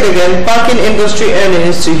me take it again, banking industry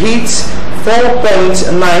earnings to hit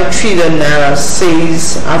 4.9 trillion naira,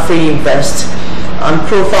 says AfriInvest, and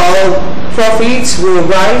profile profits will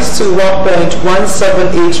rise to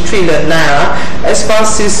 1.178 trillion naira.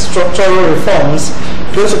 Expansive structural reforms.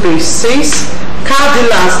 Go to page 6. Car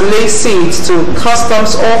dealers lay siege to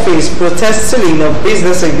customs office, protest sealing of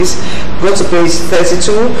businesses. Go to page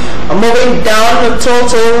 32. Moving down, the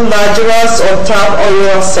total Nigeria's on-tap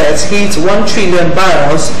oil assets hit 1 trillion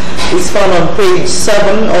barrels. It's found on page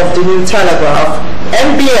 7 of the New Telegraph.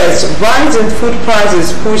 MBS, rise in food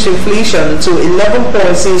prices push inflation to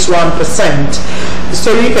 11.61%. The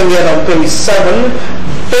story you can get on page 7.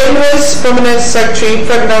 Benue's permanent secretary,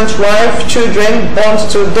 pregnant wife, children burnt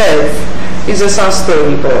to death. It's a sad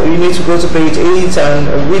story, but you need to go to page 8 and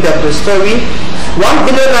read up the story. 1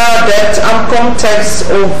 billion naira debt, AMCOM takes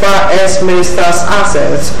over ex-minister's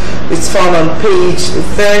assets. It's found on page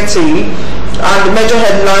 30. And the major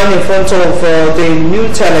headline in front of the New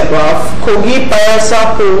Telegraph, Kogi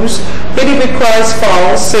Bayelsa proves PDP cries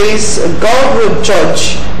foul, says God will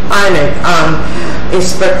judge INEC and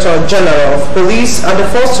Inspector General of Police. And the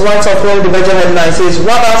first right of all the major headline says,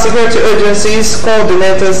 what are security agencies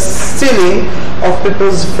coordinators stealing of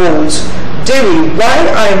people's votes? Dewey, why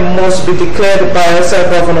I must be declared Bayelsa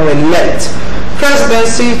governor-elect.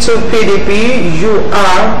 Presidency to PDP, you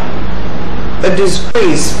are a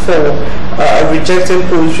disgrace for rejecting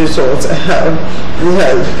polls results.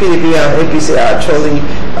 PDP and APC are actually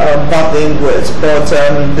battling words. But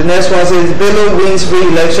the next one says Bello wins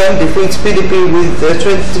re-election, defeats PDP with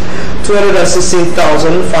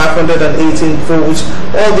 216,518 votes.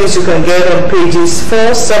 All this you can get on pages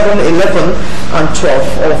 4, 7, 11 and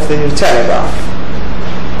 12 of the New Telegraph.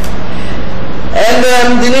 And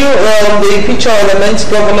the picture element,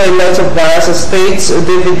 Governor-elect of Bayelsa State,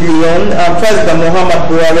 David Leon, President Muhammad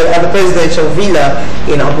Buhari at the presidential villa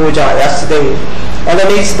in Abuja yesterday.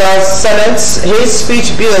 Underneath the Senate, his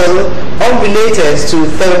speech bill unrelated to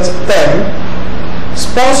third term.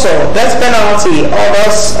 Sponsor death penalty,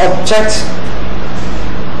 others object.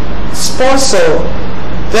 Sponsor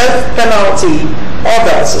death penalty,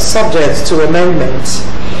 others subject to amendment.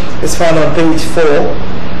 It's found on page 4.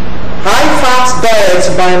 High-fat diet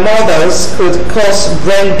by mothers could cause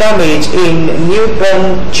brain damage in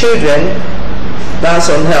newborn children. That's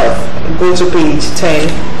on health. Go to page 10.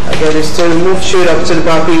 Again, it's to move straight up to the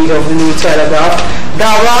back page of the New Telegraph.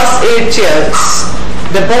 That last 8 years,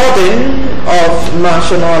 the burden of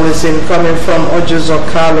nationalism coming from Ojuzo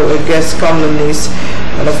Carlo, a guest columnist,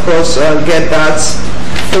 and of course, get that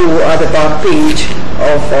through at the back page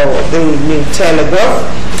of the New Telegraph.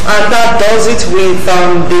 And that does it with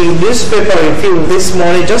the newspaper review this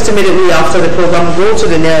morning. Just immediately after the program, go to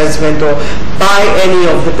the nearest vendor, buy any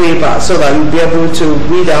of the paper so that you'll be able to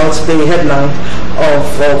read out the headline of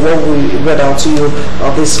what we read out to you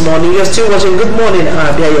this morning. You're still watching Good Morning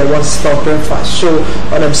Abia, your one-stop breakfast show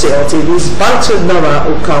on MCL TV. It's back to Nora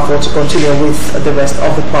Okafor to continue with the rest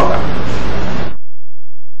of the program.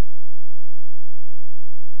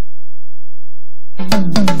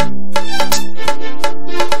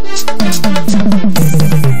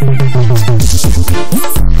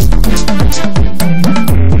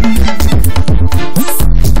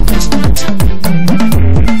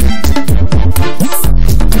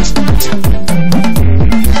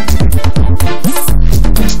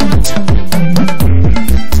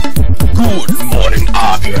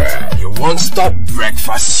 One-stop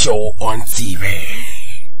breakfast show on TV.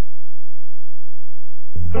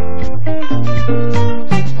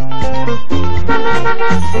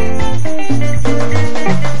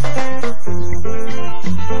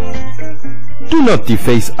 Do not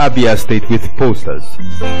deface Abia State with posters.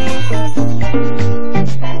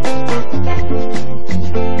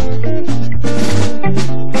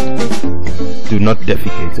 Do not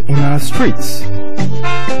defecate on our streets.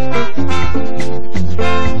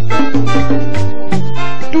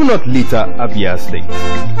 Do not litter Abia State.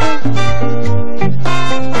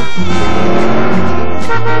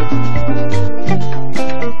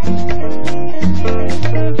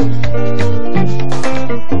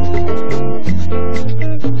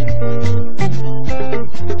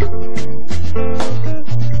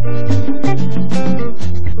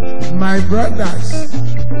 My brothers,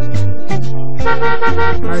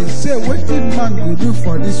 I say what did man go do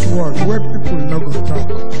for this world where people no go talk?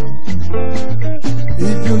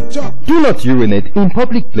 If you chop, Do not urinate in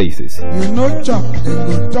public places. you no chop, they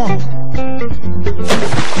go talk.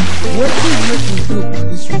 What did make we do for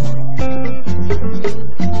this world?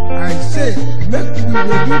 I say make we go do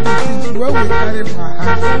the things where we carry for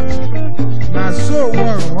heart. Now so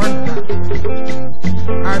one time.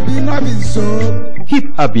 I be not be so. Keep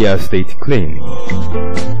Abia State clean.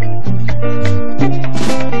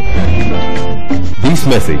 This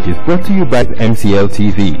message is brought to you by MCL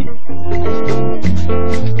TV.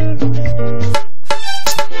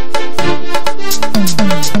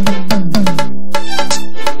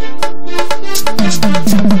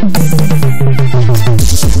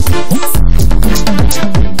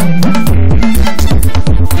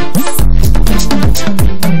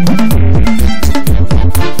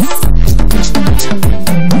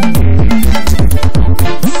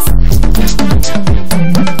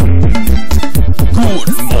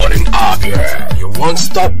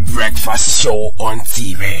 One-stop breakfast show on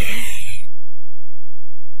TV.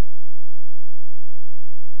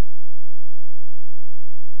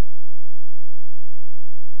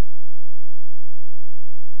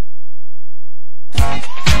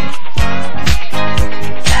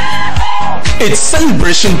 It's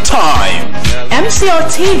celebration time. MCR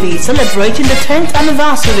TV celebrating the 10th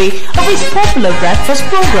anniversary of its popular breakfast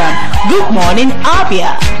program, Good Morning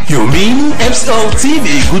Abia. You mean MCR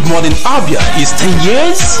TV Good Morning Abia is 10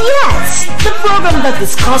 years? Yes, the program that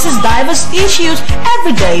discusses diverse issues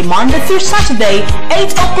every day, Monday through Saturday, 8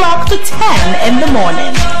 o'clock to 10 in the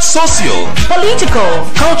morning. Social, political,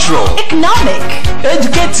 cultural, economic,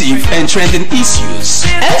 educative and trending issues.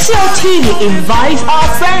 MCR TV invites our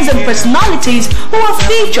friends and personalities who are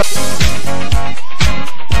featured.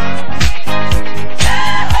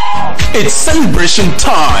 It's celebration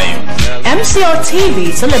time. MCR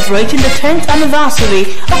TV celebrating the 10th anniversary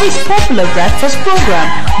of its popular breakfast program,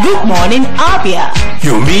 Good Morning Abia.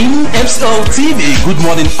 You mean MCR TV Good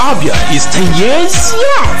Morning Abia is 10 years?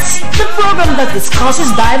 Yes, the program that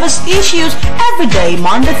discusses diverse issues every day,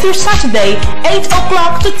 Monday through Saturday, 8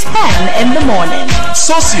 o'clock to 10 in the morning.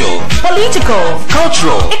 Social, political,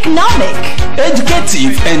 cultural, economic,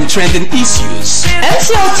 educative and trending issues.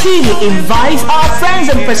 MCR TV invites our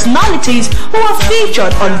friends and personalities who are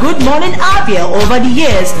featured on Good Morning Abia over the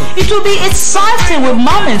years. It will be exciting with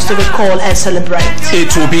moments to recall and celebrate. It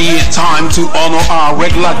will be a time to honor our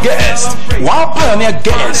regular guests, while pioneer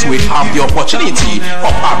guests will have the opportunity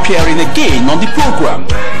of appearing again on the program.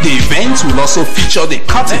 The event will also feature the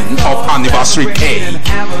cutting of anniversary cake.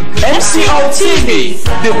 MCR TV,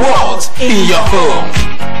 the world in your home.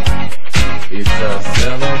 It's a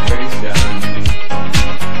celebration.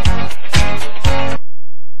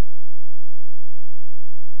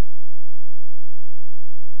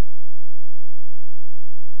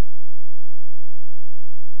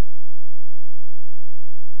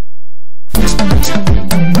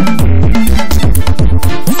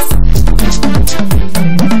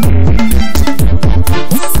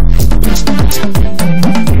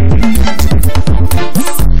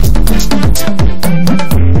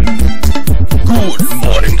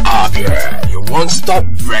 One-stop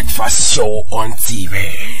breakfast show on TV.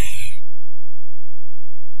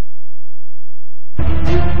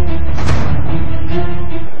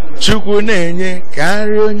 Chukwu na-enye ka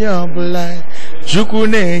nri onye ọbụla. Chukwu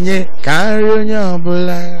na-enye ka nri onye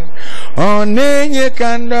ọbụla. Ọ na-enye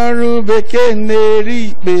ka ndị ọrụ bekee na-eri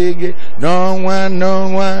ikpege n'ọnwa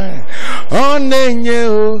n'ọnwa. Ọ na-enye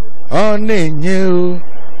o, ọ na-enye o.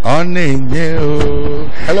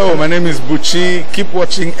 Hello, my name is Buchi. Keep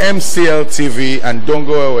watching MCL TV and don't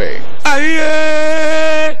go away.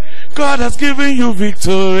 Aye, God has given you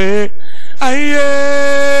victory.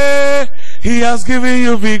 Aye, He has given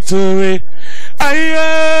you victory.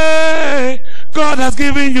 Aye, God has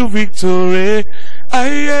given you victory.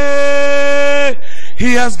 Aye,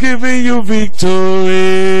 He has given you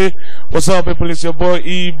victory. What's up, people? It's your boy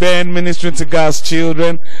E-Ben, ministering to God's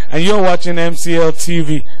children, and you're watching MCL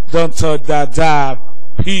TV. Don't touch that dial.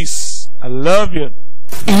 Peace. I love you.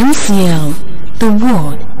 MCL, the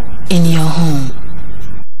world in your home.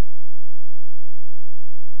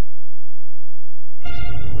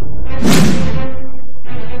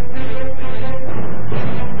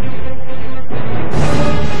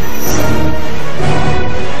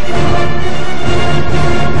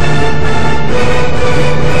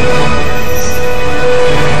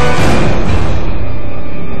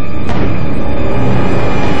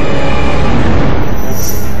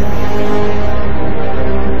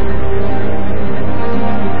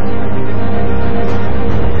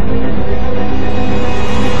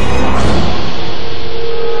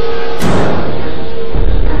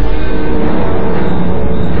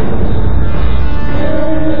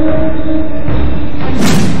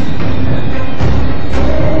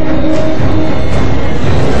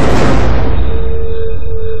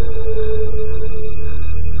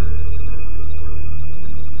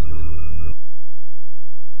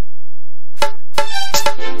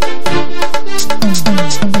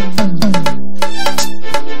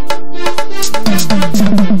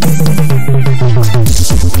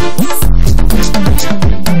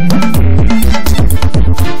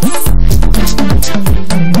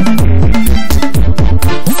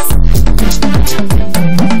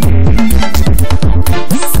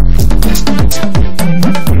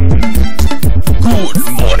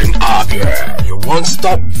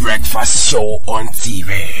 One-stop breakfast show on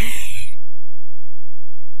TV.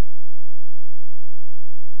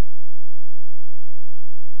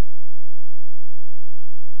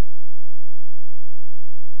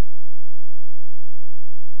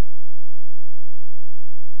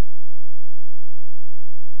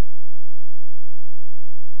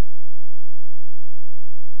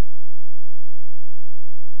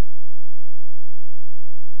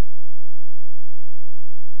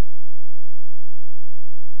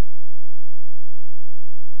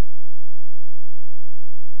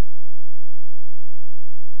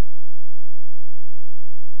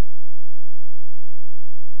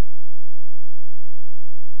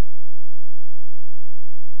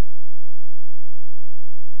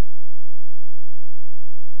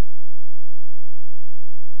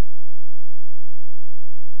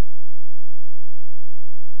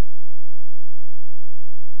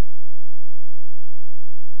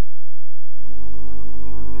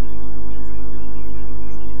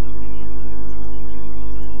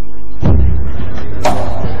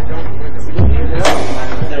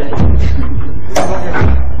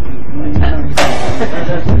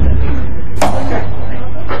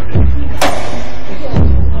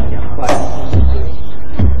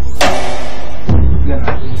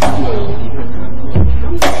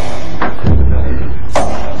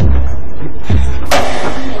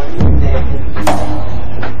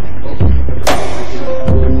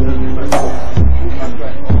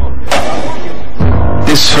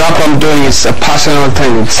 This rap I'm doing is a personal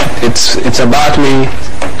thing. It's about me,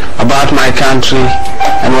 about my country,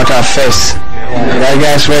 and what I face. Are you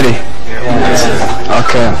guys ready?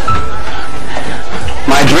 Okay.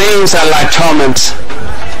 My dreams are like torments.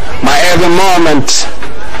 My every moment.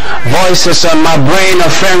 Voices on my brain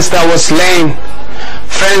of friends that was slain.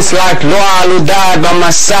 Friends like Loal who died by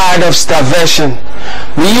my side of starvation.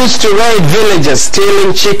 We used to raid villages,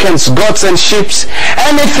 stealing chickens, goats and sheep,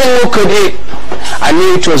 anything we could eat. I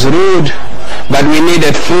knew it was rude, but we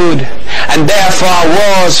needed food. And therefore I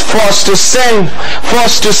was forced to sin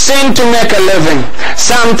to make a living.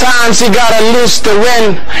 Sometimes you gotta lose to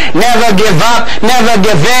win. Never give up, never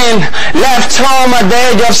give in. Left home at the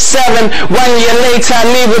age of 7. 1 year later I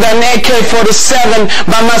live with an AK-47.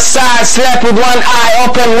 By my side, slept with one eye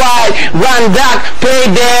open wide. Run dark, play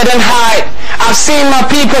dead and hide. I've seen my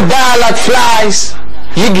people die like flies.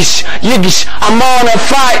 Yiggish, I'm on a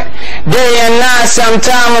fight. Day and night,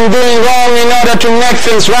 sometimes I'm doing wrong in order to make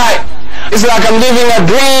things right. It's like I'm living a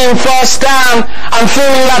dream first time. I'm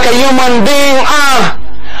feeling like a human being,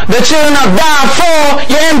 The children of Darfur,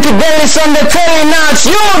 your empty bellies on the telly, now it's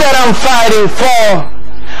you that I'm fighting for.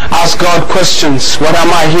 Ask God questions, what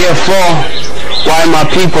am I here for? Why are my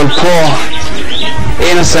people poor?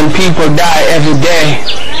 Innocent people die every day.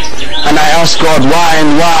 And I ask God why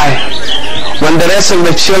and why. When the rest of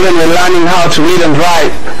the children were learning how to read and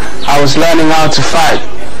write, I was learning how to fight.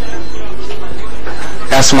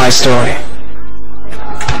 That's my story.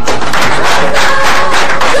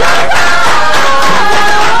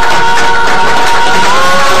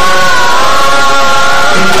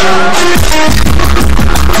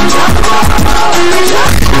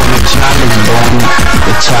 When a child is born,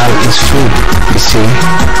 the child is free. You see,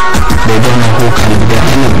 they don't know who can be their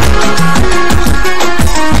enemy.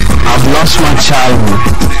 I've lost my childhood,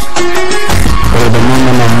 but at the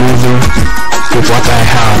moment I'm moving with what I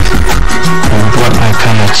have and what I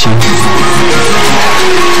can achieve.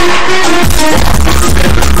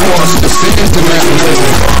 Force the city to make a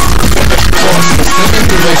living. Force the city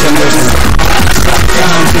to make a living.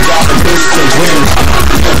 Time to drop a bitch to win.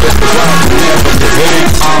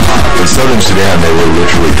 In southern Sudan, they were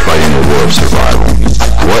literally fighting a war of survival.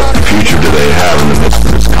 What future do they have in the midst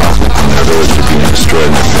of this conflict when their villages are being destroyed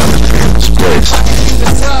and their families are being displaced?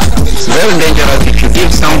 It's very dangerous if you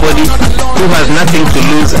give somebody who has nothing to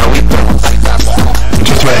lose a weapon.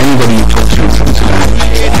 Just about anybody you talk to in southern Sudan,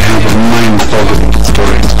 they have a mind-boggling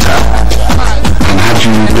story to tell. And had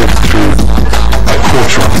you lived through a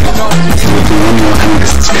quarter of it, you would be on your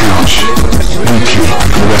analyst's couch, weekly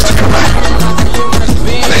for the rest of your life.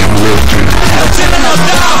 They have lived through hell.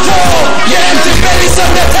 Your empty bellies on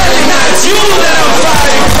the telly, now it's you that I'm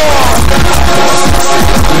fighting for.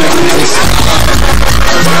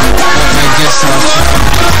 I guess I'll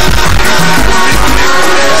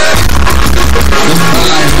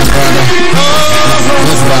goodbye, my brother.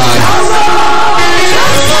 Goodbye.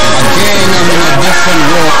 Again, I'm in a different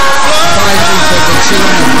world, fighting for the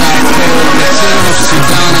children of Darfur, the children of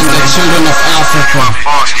Sudan, and the children of Africa.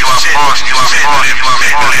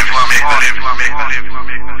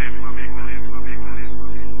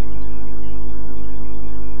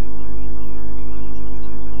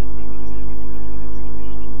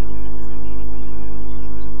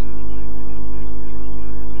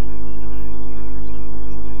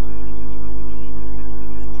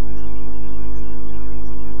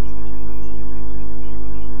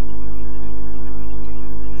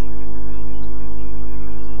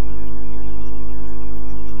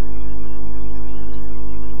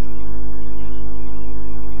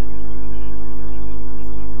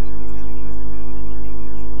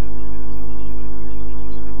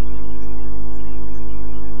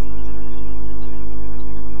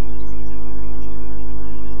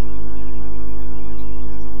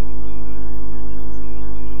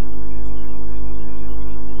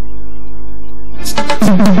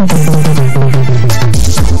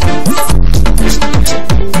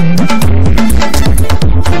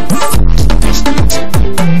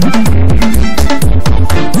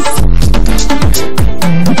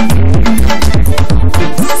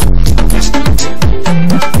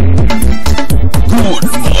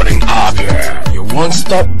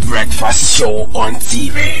 One-stop breakfast show on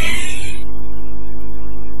TV.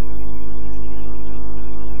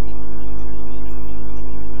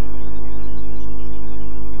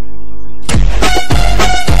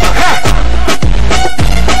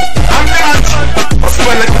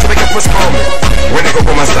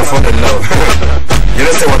 You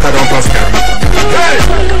don't say what I don't pass, Gary. Hey!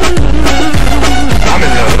 I'm in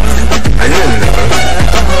love. Are you in love?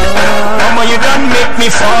 Mama, you done make me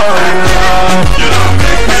fall in love. You done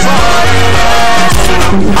make me fall in love.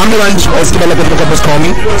 Ambulance of development was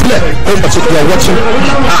coming. In particular, watching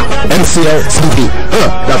MCL TV.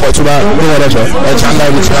 That's what you are doing.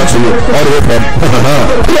 I'm reaching out to you all the way from.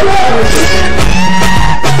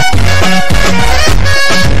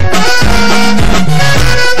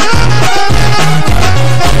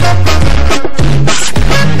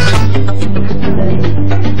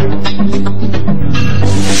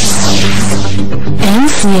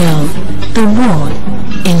 MCL, the world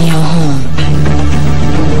in your home.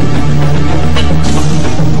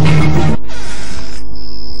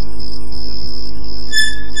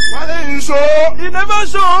 You never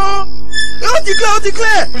show. You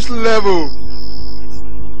declare. Which level?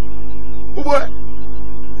 Oh boy.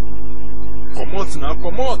 Come out now,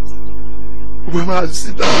 come out. We must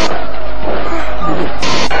sit down.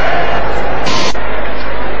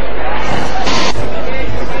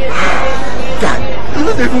 God, you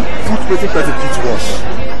don't even put waiting for the pitch wash.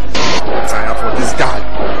 Time for this guy.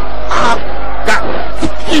 God,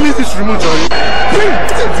 give me this remote, Johnny.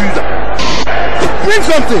 Bring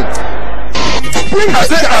something. Bring it.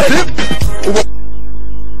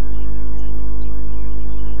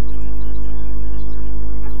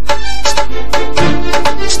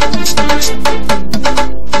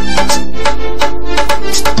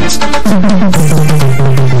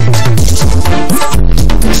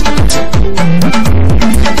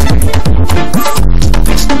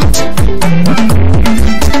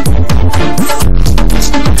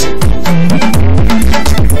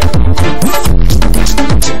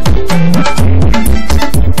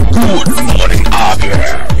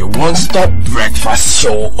 One-stop breakfast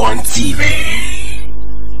show on TV.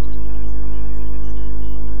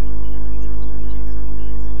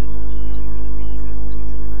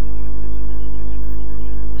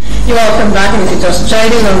 You're welcome back, and if you're just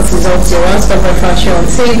joining us, this is your one-stop breakfast show on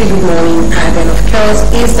TV. Good morning, and then of course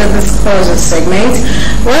is the disclosure segment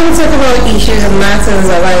where we talk about issues and matters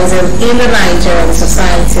arising in the Nigerian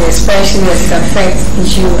society, especially as it affects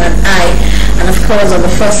you and I. And of course, on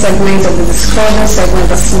the first segment of the disclosure segment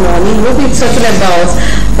this morning, we'll be talking about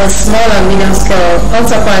the small and medium-scale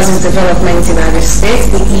enterprises development in Abia State,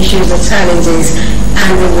 the issues, the challenges,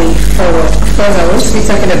 and the way forward. Of course, I won't be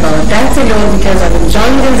talking about that alone because I've been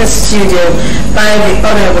joined in the studio by the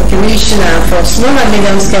Honorable Commissioner for Small and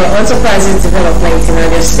Medium-Scale Enterprises Development in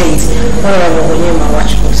Abia State, Honorable Onyema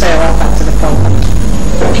Wachukwu. So welcome to the program.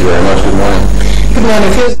 Thank you very much. Good morning. Good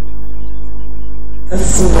morning.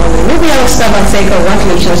 This morning, maybe I'll start by saying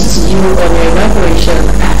congratulations to you on your inauguration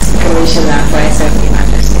as Commissioner for SME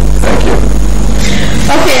Matters. Thank you.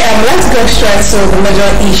 Okay, let's go straight to the major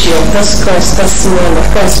issue of this course this morning. Of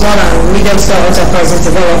course, small and medium-scale enterprises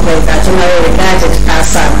development are generally regarded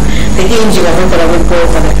as the engine of economic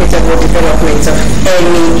growth and equitable development of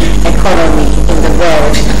any economy in the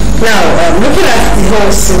world. Now, looking at the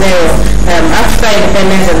whole scenario, after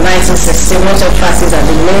independence in 1960, much emphasis has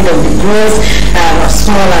been made on the growth of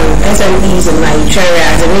small and SMEs in Nigeria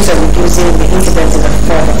as a means of reducing the incidence of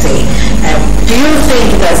poverty. Do you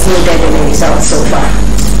think it has yielded any results so far?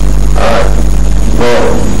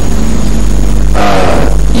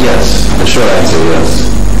 Yes. The short answer is yes.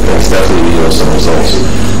 There's definitely some results.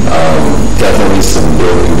 Definitely some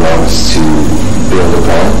building blocks to build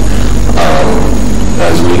upon.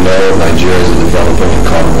 As we know, Nigeria is a developing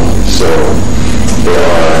economy, so there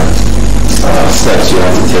are steps you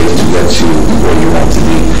have to take to get to where you want to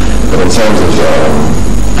be. But in terms of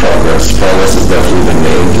progress has definitely been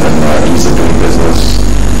made in ease of doing business,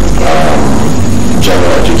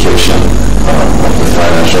 general education of the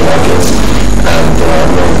financial markets, and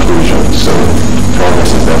more inclusion. So progress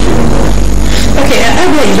has definitely been made. Okay,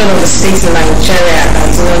 Abia is one of the states in Nigeria that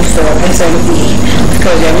is known for SME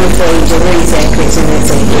because you're known for ingenuity and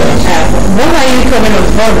creativity. Yes. What are you coming on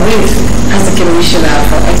board with as the Commissioner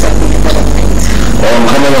for SME Development? Well, I'm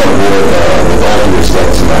coming on board with all due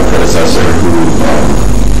respect to my predecessor who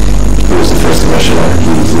was the first Commissioner.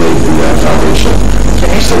 He's laid the foundation.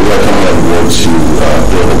 Okay. So we are coming on board to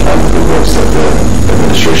build upon the good works that the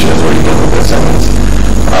administration has already done with SMEs.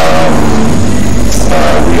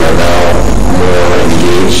 We are now more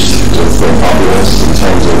engaged with the populace in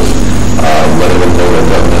terms of letting them know that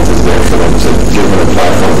government is there for them to give them a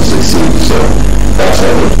platform to succeed. So that's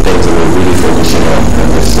one of the things that we're really focusing on in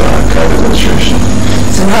this current administration.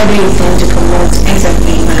 So how do you intend to promote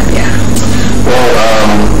SME in Abia? Well,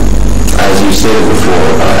 as you stated before,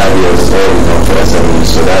 Abia is already known for SME,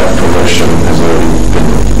 so that promotion has already been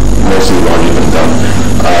mostly largely been done.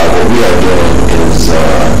 What we are doing is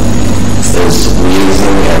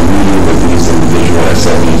liaising and meeting with these individual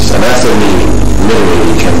SMEs. An SME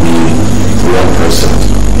literally can be one person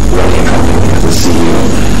running a company as a CEO.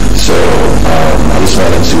 So I just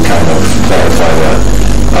wanted to kind of clarify that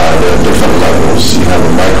there are different levels. You have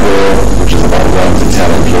a micro, which is about 1 to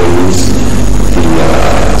 10 employees, the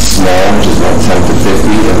small, which is about 10 to 50,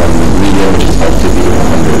 and then the medium, which is about 50 to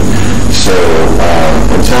 100. So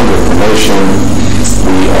in terms of promotion,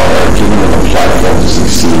 we are giving them a platform to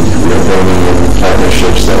succeed. We are building in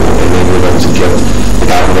partnerships that will enable them to get the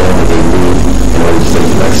capital that they need in order to take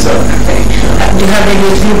the next step. Okay. Do you have any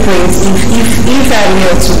viewpoints if I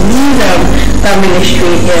were to leave that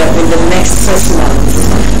ministry in the next 6 months?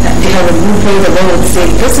 Do you have a blueprint that would say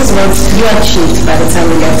this is what you achieved by the time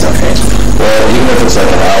you left off it? Well, even if it's like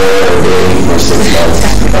an hour a day for 6 months,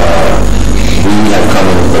 we have come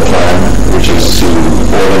up with a plan, which is to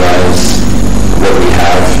organize what we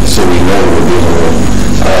have so we know what we're dealing with.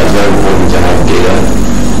 It's very important to have data,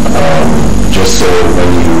 just so when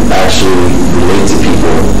you actually relate to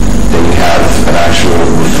people, then you have an actual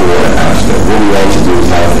before and after. What we want to do is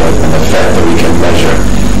have an effect that we can measure.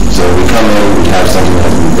 So we come in, we have something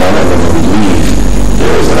that we've done, and then when we leave,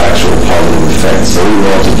 there is an actual positive effect. So what we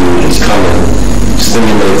want to do is come in,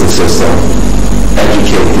 stimulate the system,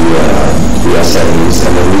 educate the SMEs,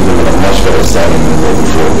 and then leave them in a much better standing than they were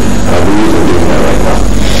before. And I believe we're doing that right now.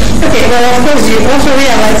 Okay, well, of course, you also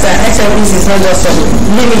realize that SMEs is not just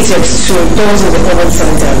limited to those in the urban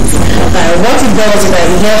centers. What it does is that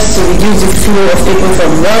it helps to reduce the flow of people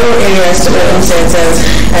from rural areas to urban centers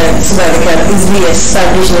so that they can easily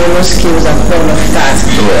establish normal skills and all of that.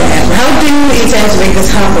 How do you intend to make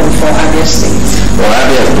this happen for Abia State? Well,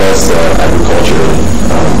 Abia is blessed agriculturally,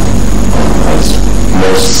 as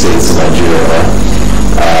most states in Nigeria are.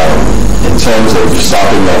 In terms of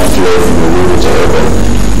stopping that flow from the rural to urban,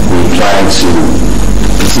 we plan to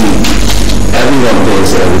see everyone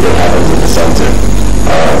thinks that everything happens in the center.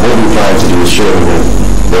 What we plan to do is show them that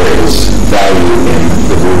there is value in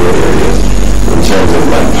the rural areas in terms of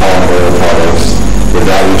like palm oil products, the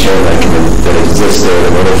value chain that exists there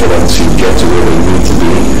in order for them to get to where they need to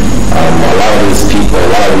be. A lot of these people,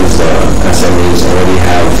 a lot of these SMEs already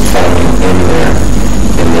have farming in their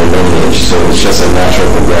lineage, so it's just a natural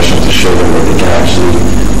progression to show them that they can actually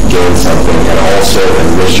gain something and also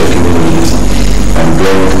enrich their communities and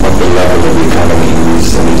bring up the level of the economy in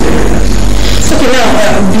these areas. Okay, now,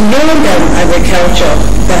 beyond agriculture,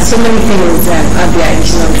 there are so many things that Abia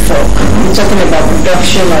is known for. We're talking about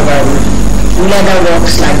production of leather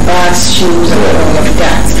works like bags, shoes, and all of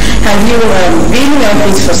that. Have you been in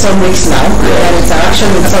office for some weeks now and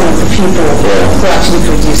interaction with some of the people who actually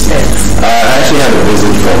produce it? I actually had a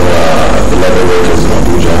visit from the leather workers in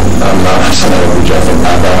Abuja. I'm not from Abuja, from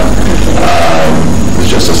Abia. It's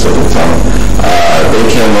just a certain town. They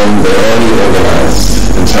came in, they're already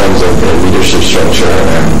organized in terms of their leadership structure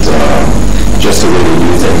and just the way they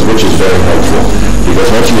do things, which is very helpful.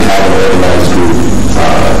 Because once you have an organized group,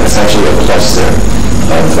 essentially a cluster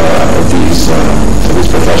of these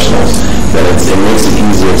professionals, then it makes it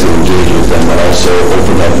easier to engage with them and also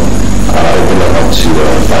open them up to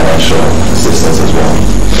financial assistance as well.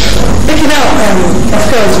 Okay, now, of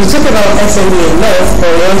course, we talk about SME and wealth,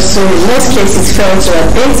 but we also, in most cases, fail to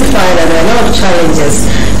identify that there are a lot of challenges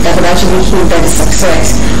that could actually hinder the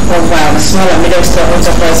success of small and middle-scale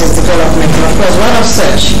enterprises development. And of course, one of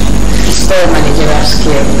such is all managerial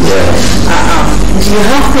skills. Do you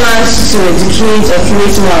have plans to educate or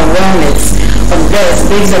create more awareness of this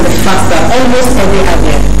based on the fact that almost every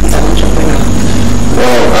Abia is an entrepreneur?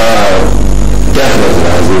 Well, definitely,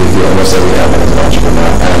 I agree with you. Almost every Abia is an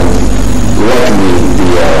entrepreneur. And luckily,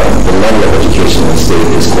 the level of education in the state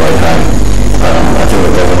is quite high. I think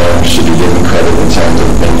the governor should be given credit in terms of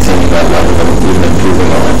maintaining that level and even improving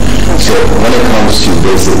on it. So when it comes to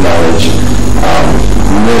basic knowledge,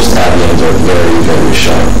 most Abians are very, very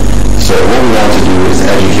sharp. So what we want to do is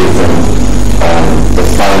educate them on the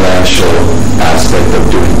financial aspect of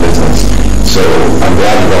doing business. So I'm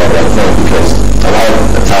glad you brought that point because a lot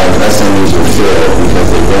of times SMEs will fail because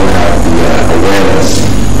they don't have the awareness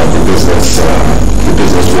of the business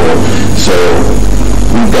world. So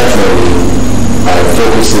we definitely are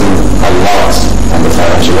focusing a lot on the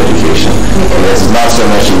financial education. And it's not so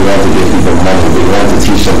much that we want to give people money, but we want to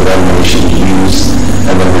teach them that money should be used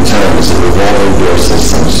and then returned. It's a revolving door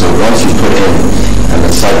system. So once you put in and the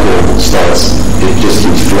cycle starts, it just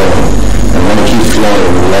keeps flowing. And when it keeps flowing,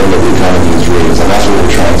 the level of the economy is raised. And that's what we're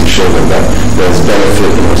trying to show them, that there's benefit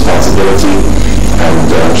and responsibility and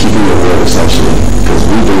keeping your word essentially. Because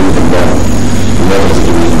we believe in them. We nothing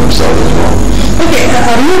to believe in themselves as well. Okay,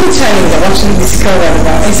 another challenge I've actually discovered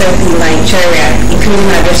about SLP in Nigeria, including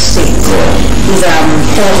Abia State, is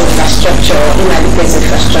poor infrastructure, inadequate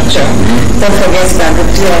infrastructure. Don't forget that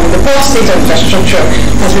the poor state of infrastructure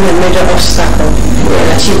has been a major obstacle in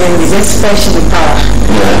achieving this, especially power.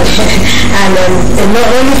 And not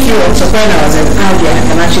only few entrepreneurs in Abia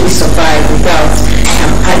can actually survive without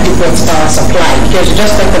adequate power supply, because you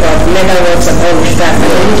just talked about megawatts and all of that, but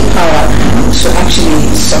they need power to actually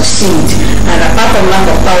succeed. And apart from lack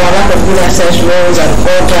of power, lack of good access roads and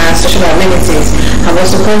other social amenities have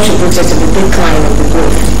also contributed to the decline of the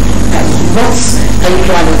growth. What are you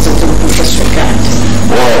planning to do in this regard?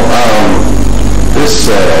 Well, this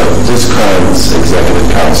current executive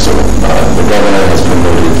council, the governor has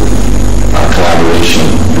promoted collaboration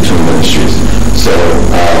between ministries. So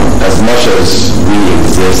as much as we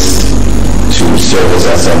exist to serve as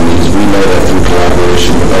SMEs, we know that through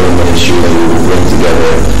collaboration with other ministries we will bring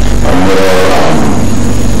together a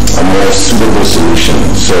more suitable solution.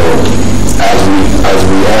 So as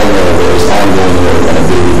we all know, there is ongoing work on a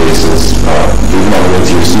daily basis. Even on the way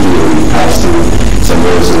to your studio, we pass through some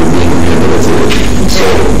roads that are being rehabilitated. So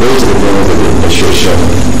those are the things that the administration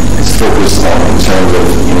is focused on in terms of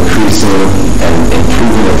increasing and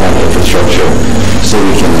improving upon infrastructure so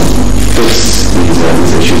we can fix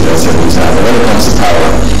these issues that SMEs have. And when it comes to power,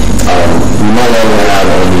 we no longer have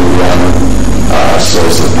only one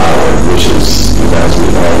source of power, which is, as we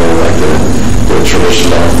all know, like the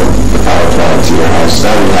traditional from the power plant to your house.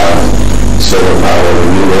 Now we have solar power,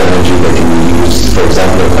 renewable energy that can be used. For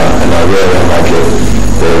example, in our area market,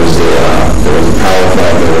 there was a power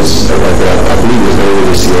plant that was, I believe it was earlier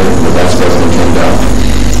this year, the vice president came down.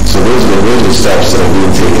 So those are the steps that are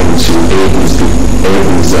being taken to aid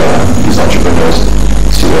these entrepreneurs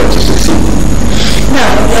to succeed. Now,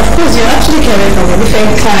 of course, you're actually coming from a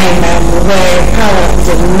different kind where power is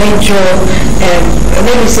a major,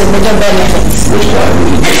 major benefit. Which kind?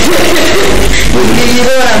 You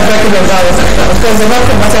know what I'm talking about. Of course, the not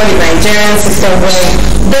about the Nigerian system where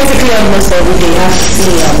basically almost every day you have to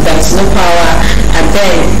see there's no power, and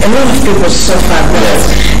then a lot of people suffer.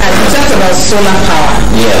 And we talked about solar power.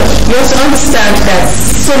 You also understand that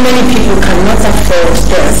so many people cannot afford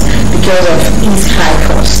this because of its high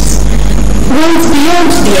costs. Well, it's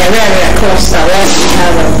beyond the area cluster where we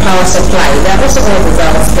have a power supply. There are also others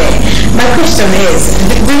out there. My question is,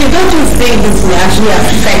 don't you think this will actually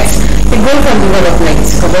affect the growth and development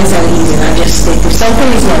of SMEs in Abia State if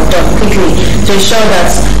something is not done quickly to ensure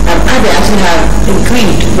that Abia actually have a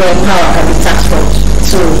grid where power can be tapped for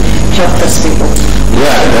to help those people?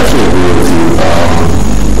 Yeah, I definitely agree with you.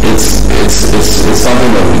 It's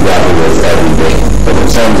something that we grapple with every day. But in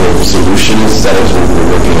terms of solutions, that is what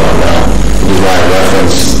we're working on now. Which is why I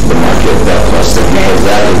referenced the market depth cluster, because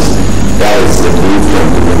that is the blueprint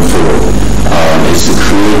moving forward. Is to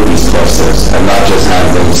create these clusters and not just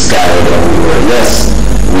have them scattered everywhere. Yes,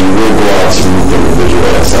 we will go out to meet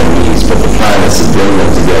individual SMEs, but the plan is to bring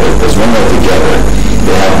them together, because when they're together,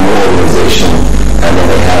 they have more organization, and then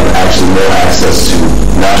they have actually more access to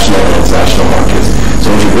national and international markets.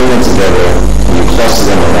 So when you bring them together, you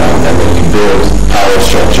cluster them around, and then you build power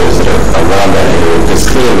structures that are around that area,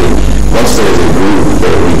 because clearly, once there is a group,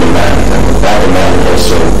 there will be demand, and with that demand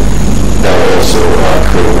that will also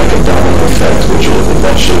create like a domino effect, which will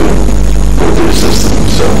eventually go through the system.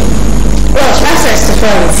 So, well, access to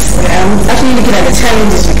funds. I'm actually looking at the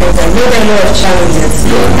challenges because I know there are a lot of challenges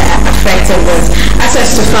affecting this.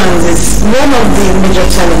 Access to funds is one of the major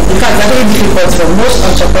challenges. In fact, it's very difficult for most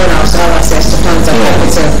entrepreneurs to have access to funds and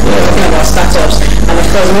capital. Talking about startups, and of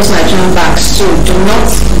course, most Nigerian banks too do not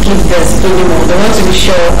give this anymore. They want to be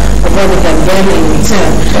sure of what they can get in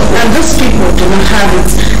return, and those people do not have it.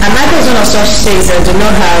 And Michael is one of such states that do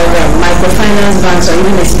not have microfinance banks or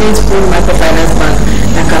even a state-owned microfinance bank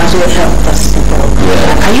that can actually help those people.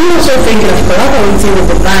 Are you also thinking of collaborating with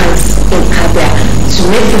the banks in Abia to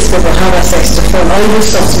make these people have access to funds or even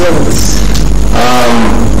soft loans?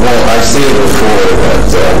 Well, I said before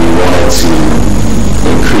that we wanted to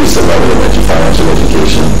increase the level of financial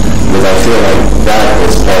education, because I feel like that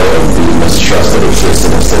is part of the mistrust that exists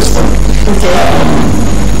in the system.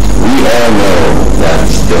 We all know that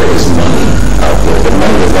there is money out there, but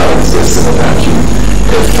money does not exist in a vacuum.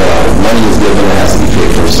 If money is given, it has to be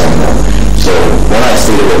paid for somewhere. So when I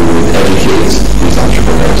stated that we would educate these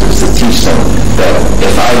entrepreneurs, is to teach them that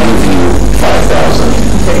if I give you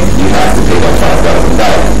 $5,000, you have to pay that $5,000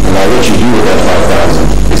 back. And now what you do with that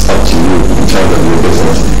 $5,000 is up to you in terms of your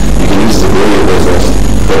business. You can use it to grow your business,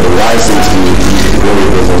 but the wise thing to do is to grow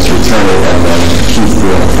your business, return it, and then keep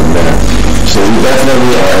growing from there. So we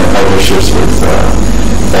definitely are in partnerships with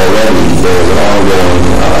already there is an ongoing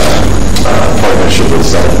partnership with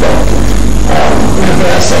South Bank and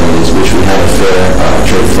SMEs, which we had a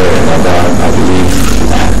trade fair in Abia, I believe.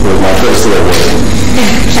 It was my first day of work.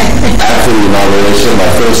 After the inauguration,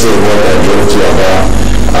 my first day of work, I drove to Abia,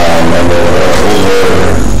 and there were over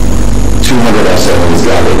 200 SMEs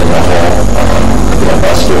gathered in the hall at the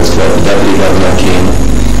Abia Sports Club. The Deputy Governor came,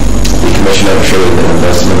 the Commissioner of Trade and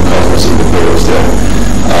Investment, Cosmos Igbo was there,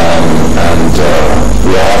 and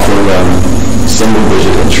we are offering them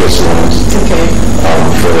single-digit interest loans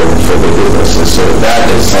for the businesses. So that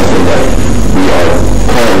is something that we are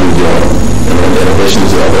currently doing in addition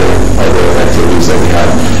to other activities that we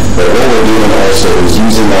have. But what we're doing also is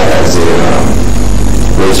using that as a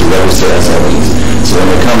way to register SMEs. So when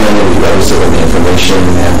they come in, we register them the information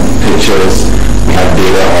and pictures. We have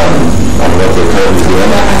data on what they're currently doing.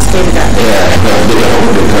 Yeah, we have data on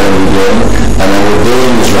what they're currently doing. And then we're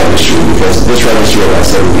building this registry because this registry, as I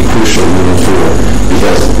said, will be crucial moving forward.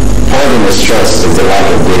 Because part of the stress is the lack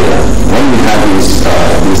of data. When we have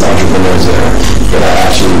these entrepreneurs there that are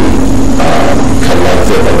actually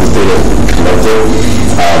collected, that this data is collected,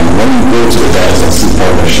 when we go to events and see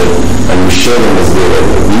partnership and we show them this data,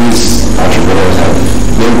 these entrepreneurs have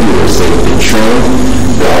been through this, they've been trained,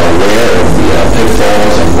 they are aware of the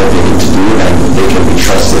pitfalls and what they need to do, and they can be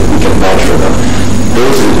trusted, we can vouch for them.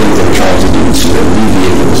 Those are the things that we're trying to do to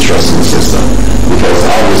alleviate the distress in the system. Because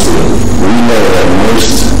obviously, we know that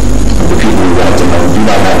most of the people we want to know do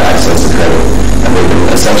not have access to credit, and they've been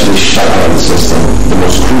essentially shut out of the system. The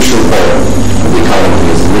most crucial part of the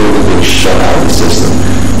economy is literally being shut out of the system.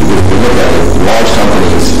 Because if we look at it, large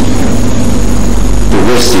companies, the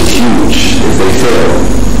risk is huge if they fail.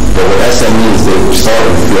 But with SMEs, they start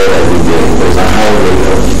and fail every day. There's a high rate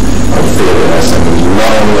of failure in SMEs. We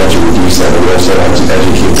not only want to reduce that, but we also want to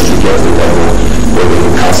educate them to get to the level where they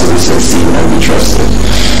can constantly succeed and be trusted.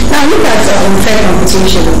 Now look at unfair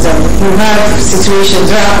competition. We have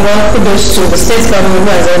situations where, well, kudos to the state government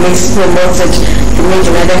who has always promoted the Made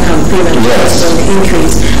in Abia campaign and focused on the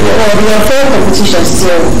increase. Or the unfair competition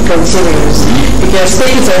still continues. Because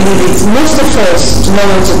take it or leave it, most of us do not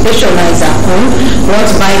want to patronize our own. We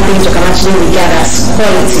want to buy things we can actually regard as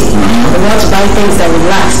quality. We want to buy things that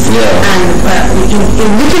will last. And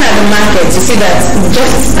in looking at the market, you see that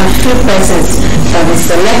just a few persons can be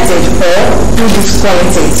selected or do this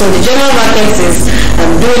quality. So the general market is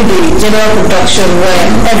doing the general production where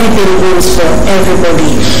everything goes for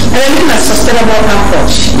everybody. And then looking at sustainable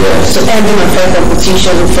approach to ending unfair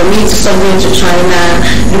competition, for me to something to China,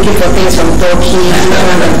 looking for things from Turkey, and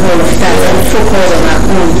all of that, and focus on our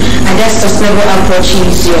own. And that sustainable approach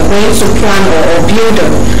is you're going to plan or build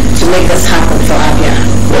on to make this happen for Abia.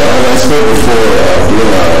 Well, I spoke before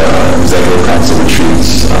doing our executive council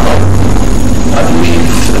retreats, I believe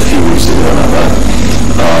a few weeks ago on that.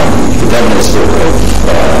 The governor spoke of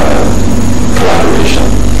collaboration.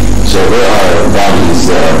 So there are bodies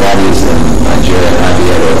in Nigeria and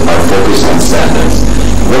Abia that are focused on standards.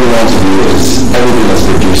 What we want to do is everything that's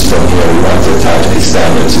produced from here, we want to attach a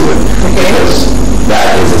standard to it. Because that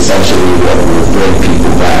is essentially what will bring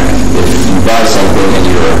people back. If you buy something and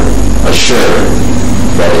you're assured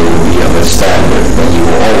that it will be of a standard, then you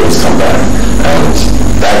will always come back. And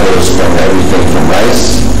that goes from everything from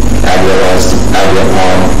rice, Abia rice, Abia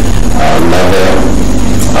palm, leather,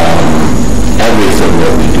 everything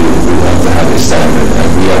that we do, we want to have a standard. And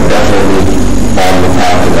we are definitely on the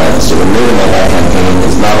path to that. So the Made in Abia campaign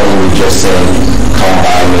is not only just saying, come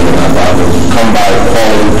buy Made in Abia, but come buy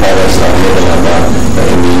quality products that are Made in Abia that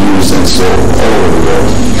can be used and sold all over the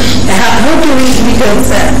world. How do we,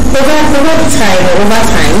 because over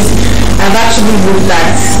times, I've actually looked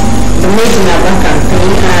at the Made in Abia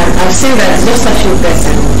campaign, and I've seen that just a few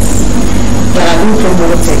persons that are being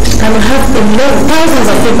promoted. And we have thousands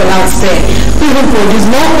of people out there who will produce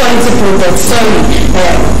more quality products,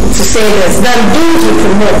 to say this, than those we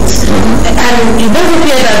promote. And it does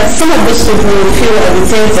appear that some of those people will feel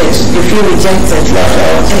irritated, they feel rejected.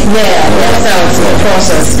 Left out in the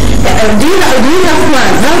process. Do you have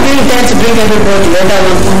plans? How do you intend to bring everybody under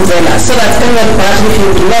one umbrella so that everyone can actually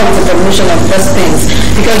feel belong to the promotion of those things?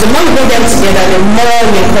 Because the more we bring them together, the more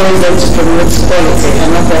we encourage them to promote quality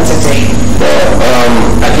and not quantity. Well,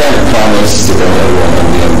 I can't promise to bring everyone on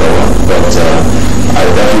the umbrella, but I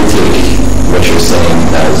definitely take what you're saying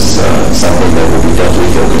as something that we'll be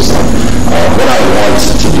definitely focused on. What I want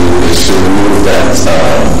to do is to remove that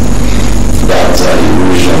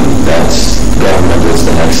illusion that government is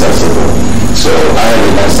inaccessible. So I have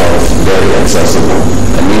made myself very accessible,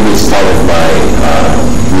 and maybe it's part of my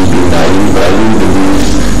me being naive, but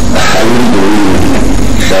I really believe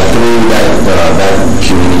that through that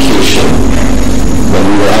communication, when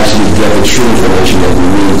we were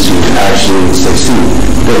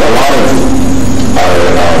lot of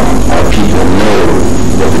our people know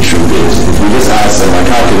what the truth is. If we just ask them, like,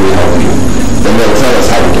 how can we help you? Then they'll tell us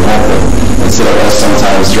how we can help them. Instead of us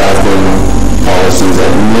sometimes drafting policies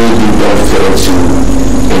that maybe don't fit into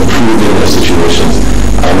improving their situations.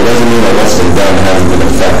 It doesn't mean that what's been done hasn't been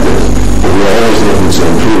effective, but we're always looking to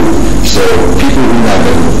improve. So people who have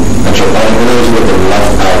been, entrepreneurs who have been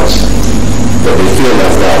left out, that they feel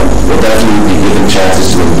left out, will definitely be given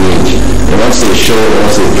chances to engage. And once they show,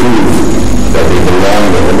 once they prove that they belong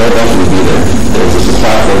there, then they'll definitely be there. There's a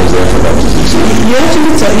platform is there for them to succeed.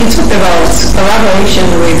 You talked about collaboration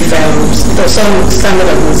with some standard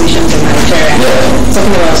organizations in Nigeria. Yeah.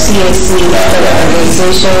 Talking about CAC, standard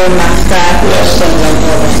organization, NAFTA, something like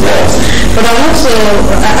all of that. But are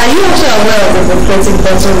you also aware of the bureaucratic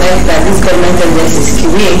bottleneck that this government agencies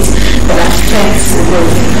create that affects the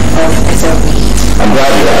growth of SLP? I'm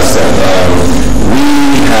glad you asked that. We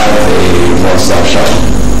have a one-stop shop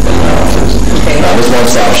in my office. Okay. Now, this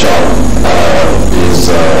one-stop shop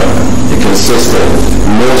it consists of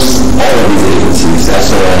all of these agencies,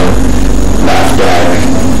 SOM, NAFDAC,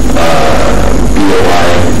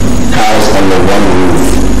 BOI, housed under one roof.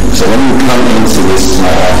 So when you come into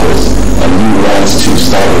my office and you want to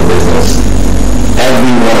start a business,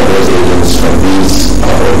 every one of those agents from these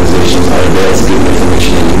organizations are there to give you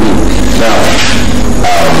information that you need. Now,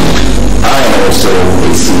 I am also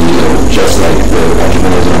a CEO, just like the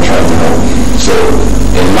entrepreneurs I'm trying to help. So,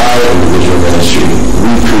 in my individual ministry,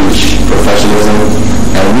 we preach professionalism,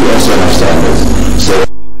 and we also have standards. So,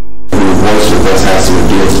 who works with us has to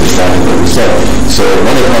adhere to the standard that we set. So,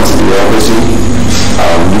 when it comes to bureaucracy,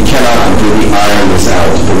 you cannot completely iron this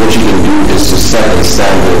out, but what you can do is to set a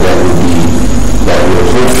standard that will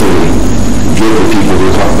hopefully give the people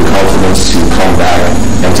the confidence to come back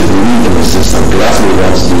and to believe in the system. Because that's what we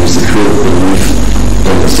want to do, is to create belief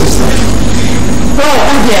in the system. Well,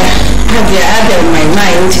 Abia in my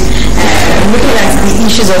mind, looking at the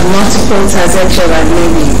issues of multiple transaction and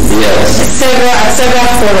maybe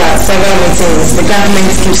several forums, several meetings, the government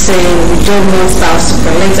keeps saying we don't want staff to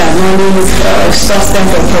collect our monies, stop them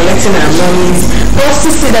from collecting our monies, but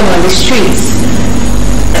still see them on the streets.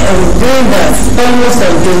 Doing that, almost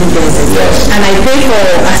doing business. Yes. And I pay for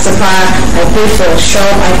Asapa, I pay for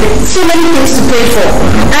shop, I pay so many things to pay for.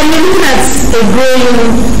 And you're looking at a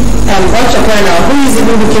growing entrepreneur who is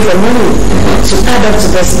even looking for money to add up to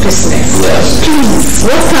this business. Yes. Please,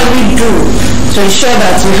 what can we do to ensure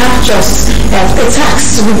that we have just a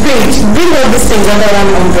tax to be paid? Bring all these things under one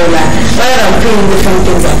umbrella rather than paying different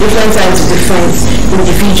things at different times to different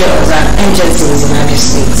individuals and agencies in every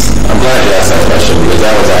state. I'm glad you asked that question, because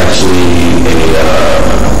that was actually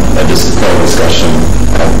a discussion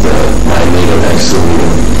at my native EXCO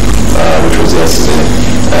meeting, which was yesterday.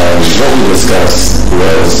 And what we discussed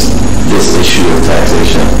was this issue of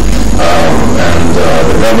taxation. And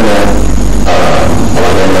the governor, I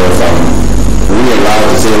don't know if I'm really allowed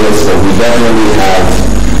to say this, but we definitely have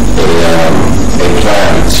a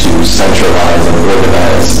plan to centralize and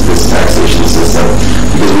organize this taxation system,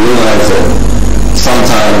 because we realize that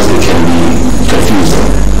sometimes it can be confusing.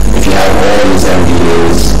 If you have all these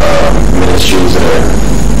MDAs, ministries that are,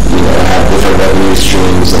 have different revenue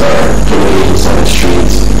streams and are putting agents on the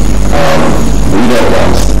streets, we don't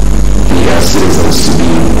want the citizens to be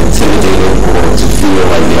intimidated or to feel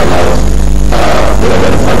like they are not going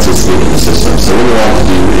to participate in the system. So what we want to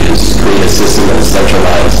do is create a system that is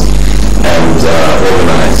centralized and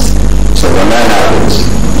organized. So when that happens,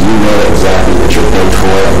 you know exactly what you're paying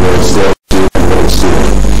for and where it's going to and what it's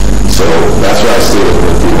doing. So that's why I stated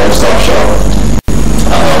with the one-stop shop.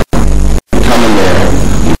 You come in there,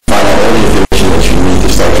 you find out all the information that you need to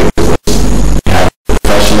start your business. You have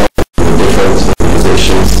professionals with different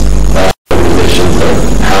organizations that are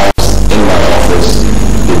housed in my office.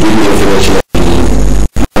 They give you information that you need.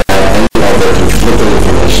 You have any other conflicting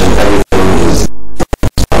information, everything is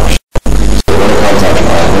one-stop shop. So when it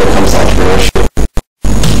comes to entrepreneurship,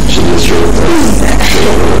 it should be a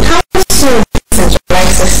straightforward. How soon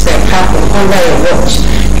centralized system happen under your watch?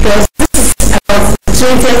 Because this is about the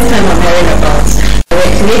 20th time I'm hearing about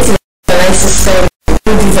we're creating a centralized system,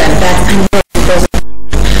 do this and that, and then because the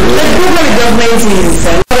problem with government is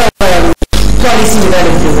a lot of policy without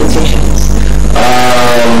implementations.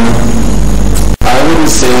 I wouldn't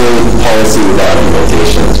say policy without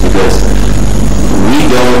implementations, because we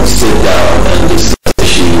don't sit down and discuss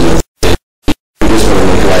issues and say, we just want to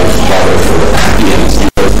make life harder for the Abians.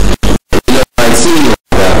 I've seen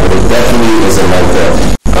that, but it definitely isn't like that.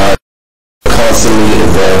 Constantly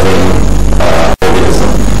evolving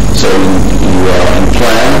organism. So you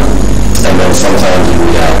plan, and then sometimes you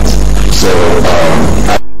react. So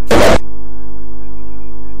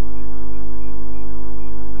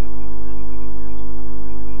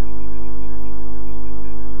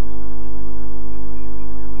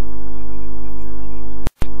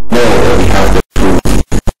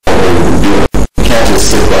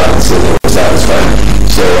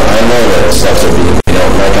those steps are being,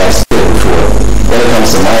 like I said before, when it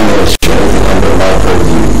comes to my ministry, anything under my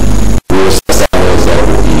purview, we will set standards that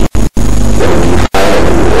will be higher and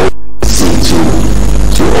we will seek to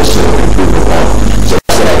also improve upon. So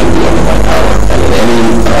that's what I can do under my power. And in any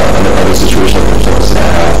other situational concerns that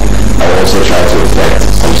I have, I will also try to affect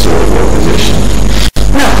some sort of organization.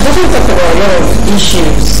 Now, just to talk about a lot of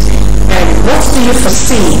issues, what do you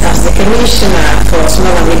foresee as the Commissioner for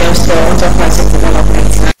Small and Medium-Scale Enterprise Development in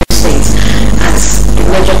the United States as a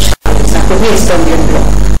major challenge that could be a stumbling block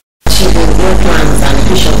achieving your plans and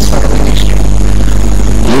visions for the ministry?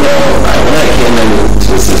 When I came into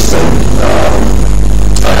the system,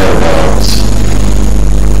 I heard about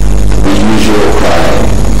the usual cry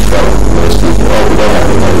from most people, we don't have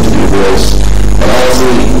the money to do this. And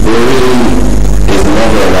honestly, there really is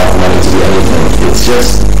never enough money to do anything.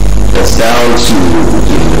 It's down to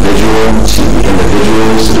the individual, to the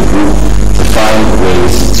individuals, to the group, to find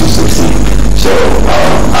ways to succeed. So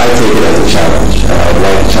I take it as a challenge, and I would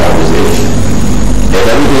like challenges. If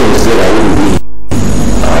everything was good, I wouldn't be here.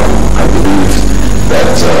 I believe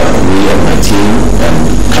that me and my team, and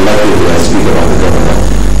collectively I speak about the government,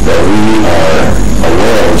 that we are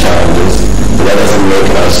aware of the challenges, but that doesn't make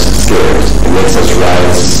us scared. It makes us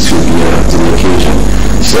rise to the occasion.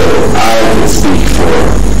 So I can speak for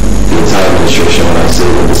the entire administration when I say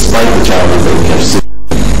that despite the challenges that we have seen,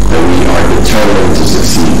 that we are determined to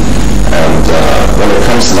succeed. And when it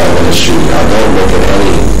comes to my ministry, I don't look at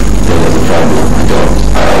anything as a problem.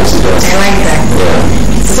 I honestly don't. I like that. Yeah.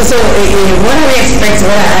 So what are we expecting,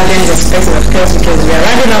 what are Abians expecting, of course, because we are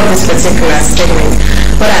rounding up this particular segment,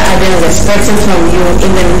 what are Abians expecting from you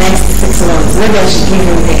in the next 6 months? Maybe I should give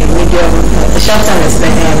you a short-term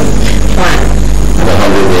plan. The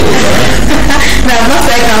 100 days, right? No, I'm not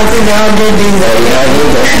like counting the 100 days.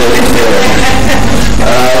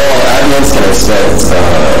 Abians can expect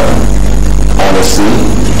honesty.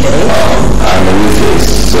 I'm a new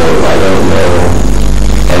face, so I don't know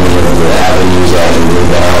any of the avenues I can go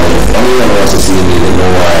down. If anyone wants to see me, they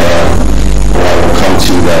know where I am, or I will come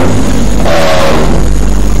to them.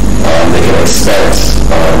 They can expect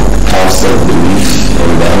constant belief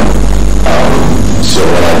in them. So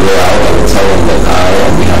when I go out, I will tell them that I,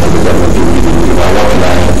 on behalf of the government, do what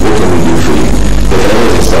can we do for you? They can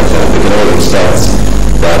always expect that. They can always expect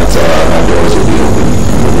that my doors will be open.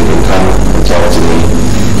 They can come and talk to me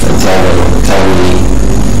and tell me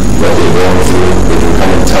what they're going through. They can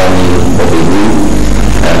come and tell me what they need,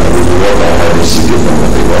 and we will work on how to give them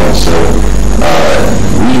what they want. So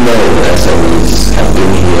we know that SMEs have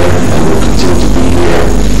been here and will continue to be here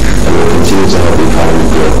and will continue to help the economy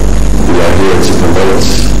grow. We are here to promote,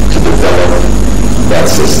 to develop that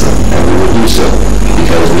system, and we will do so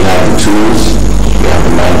because we have the tools, we have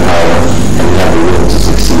the manpower, and we have the will to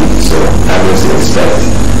succeed. So Abians can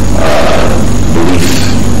expect belief.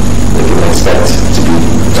 They can expect to be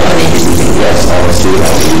yes, honestly, I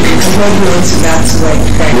believe. I'm holding on to that word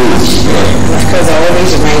very much. And of course, I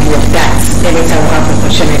always remind you of that anytime we have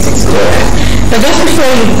opportunities to do that. But just before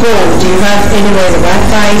you go, do you have any words of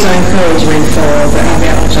advice or encouragement for the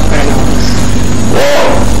Abia entrepreneurs? Well,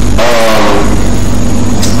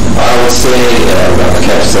 I would say, like I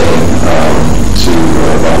kept saying to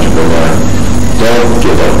the entrepreneur, don't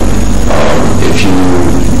give up.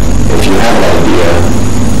 If you have an idea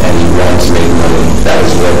and you want to make money, that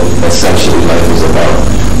is what essentially life is about,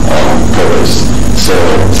 purpose. So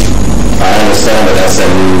I understand that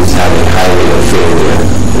SMEs have a high rate of failure.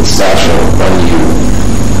 It's natural when you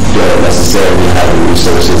don't necessarily have the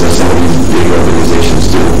resources that some of these big organizations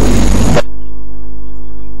do.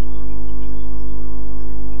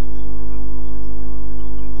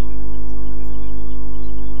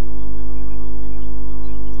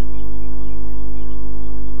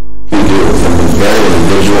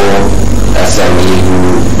 SME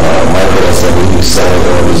micro SME who's selling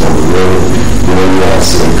orders on the road, who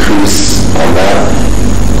wants to increase on that,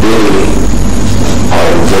 they are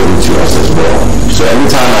important to us as well. So every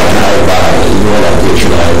time I drive by, even when I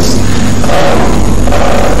patronize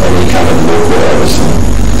any kind of local artisan,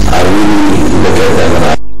 I really look at them and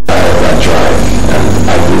I have that drive, and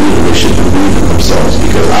I believe they should believe in themselves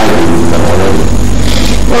because I believe in them already.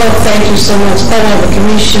 Well, thank you so much. I'm the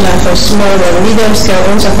Commissioner for Small and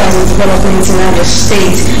Medium-Scale Enterprises Development in Abia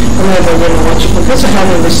State. However, you know what you prefer to have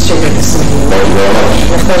in this studio this evening. Thank you very much.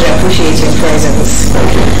 And of course, we appreciate your presence.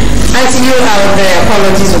 Thank you. And to you out there,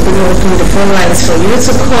 apologies for being open the phone lines for you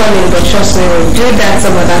to call in, but trust me, we'll do that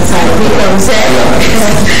some other time.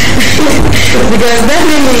 Because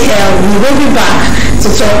definitely we will be back to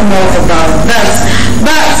talk more about that.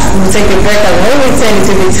 But we'll take a break and when we return, it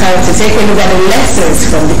will be time to take a look at the lessons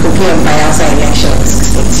from the Kogi and Bayelsa elections.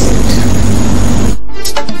 Stay tuned.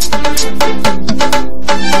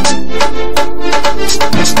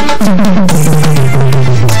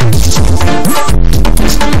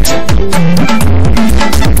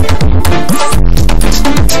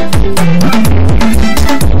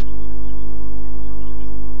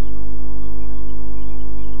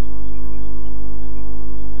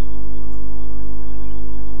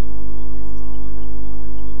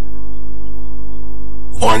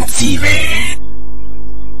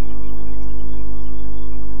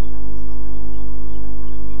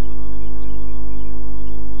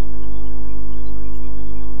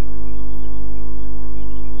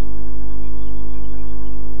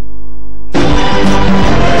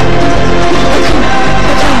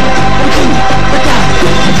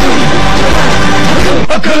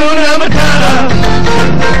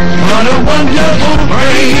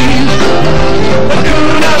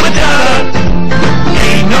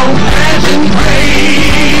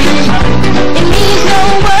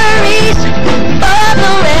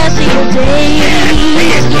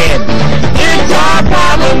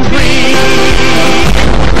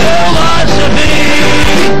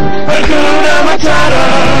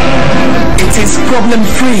 is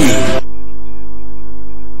problem-free.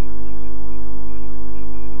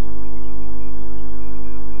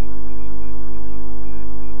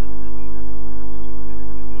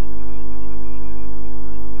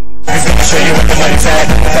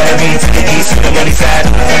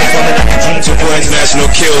 International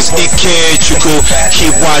kills, Ike Chuku,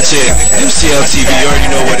 keep watching MCL TV, you already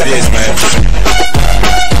know what it is, man.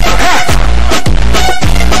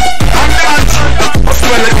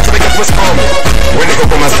 When they go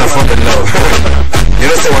for my stuff on the low, you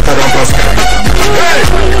don't say what I don't pass. Hey!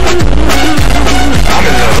 I'm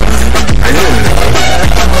in love, and you in love.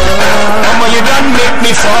 Mama, you done make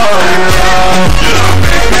me fall in love. You done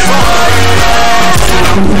make me fall in love.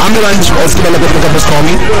 I'm the lunch of the developers call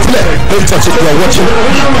me. Don't touch it, you're watching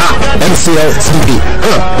MCL TV.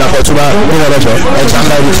 That's what you are doing, and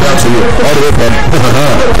Chandler reaching out to you all the way from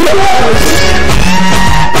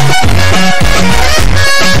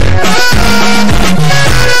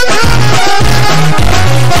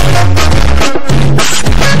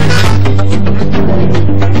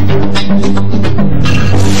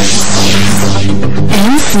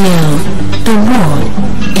MCL, the world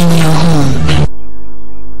in your home.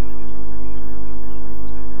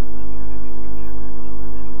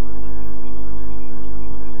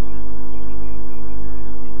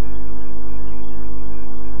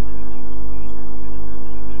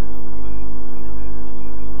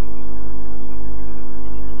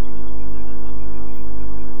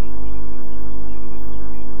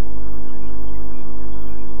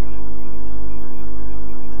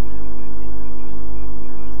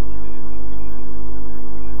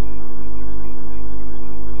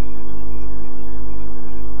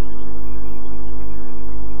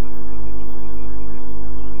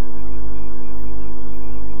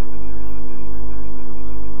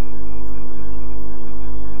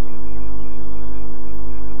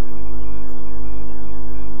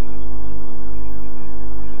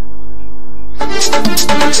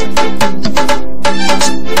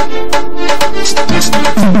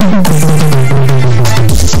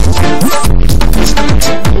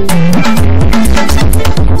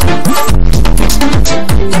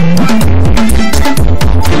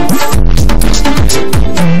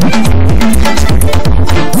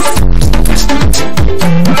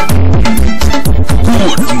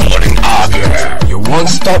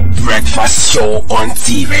 One-stop breakfast show on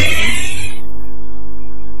TV.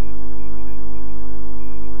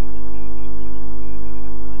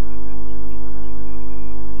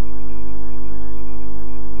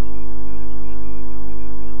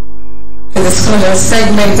 The disclosure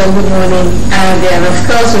segment of Good Morning Abia, and of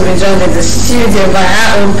course we'll be joined in the studio by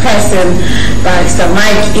our own person, Barrister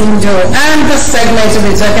Mike Indo, and the segment will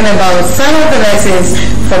be talking about some of the lessons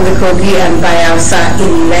from the Kogi and Bayelsa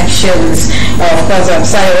elections. Of course, I'm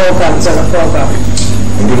sorry, welcome to the program.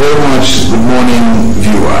 Thank you very much. Good morning,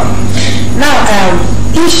 viewer. Now,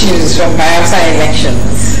 issues from Bayelsa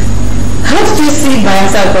elections. How did you see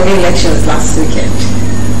Bayelsa Kogi elections last weekend?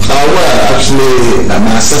 Well, actually,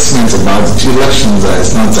 my assessment about the two elections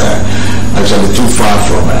is not actually too far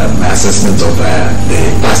from my assessment of the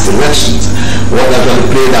past elections. What actually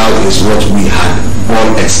played out is what we had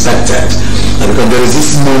all expected. Because there is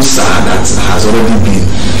this monster that has already been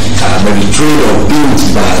maybe trained or built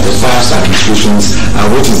by the past administrations,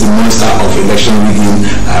 which is the monster of election rigging,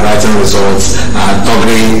 writing results,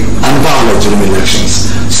 thuggery, and violence during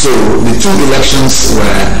elections. So the two elections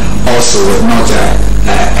were also not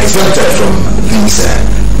exempted from these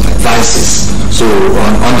vices. So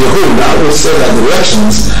on the whole, I would say that the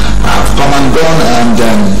elections have come and gone, and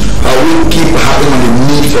will keep happening on the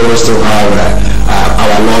need for us to have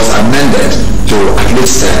our laws amended to at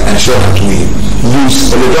least ensure that we use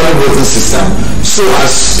the electronic voting system so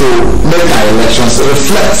as to make our elections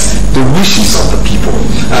reflect the wishes of the people.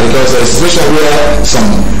 Because there's a situation where some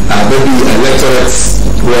maybe electorates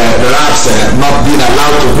were perhaps not being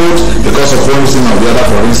allowed to vote because of one reason or the other,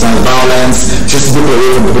 for instance, violence, just people away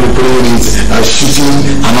from the political units,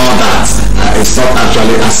 shooting and all that. It's not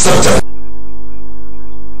actually acceptable.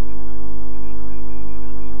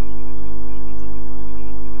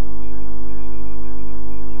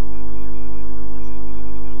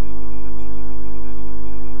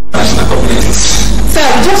 So,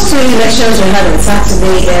 just two elections we had on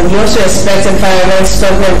Saturday, and you also expected violence,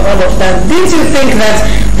 struggle, all of that. Did you think that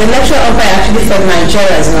the electoral umpire actually felt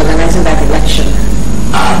Nigeria as in organizing that election?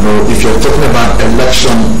 No, if you're talking about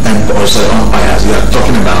election and also umpires, you are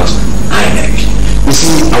talking about INEC. You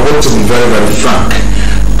see, I want to be very, very frank.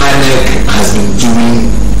 INEC has been doing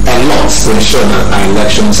a lot to ensure that our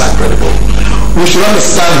elections are credible. we should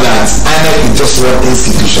understand that INEC is just one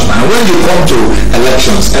institution, and when you come to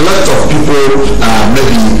elections, a lot of people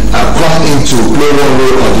maybe come into play one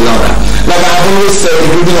way or the other. Like I have always said,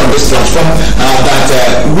 including on this platform,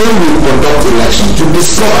 that when we conduct elections, to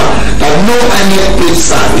discover that no INEC paid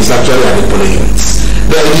staff is actually at the polling units.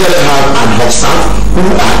 They usually have ad hoc staff who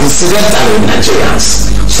are incidentally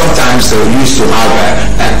Nigerians. Sometimes they used to have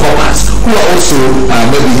coppers who are also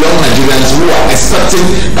maybe young Nigerians who are expecting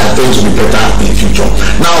that things will be better in the future.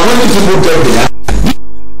 Now, when the people get there,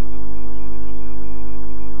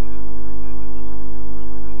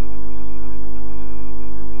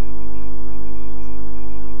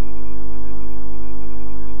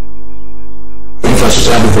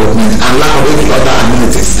 infrastructural development and lack of any other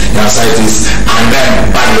amenities in our societies, and then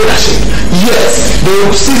bad leadership. Yes, they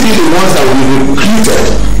will still be the ones that will be recruited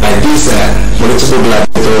by these political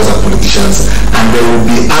gladiators and politicians, and they will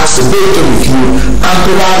be asked to go into with you and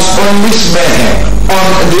perhaps unleash mayhem on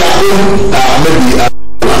their own maybe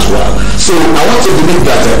as well. So I want to believe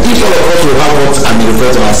that if all of us will have what I may refer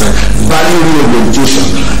to as value reorientation,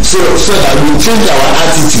 so that we change our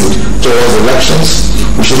attitude towards elections.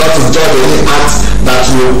 We should not indulge any act that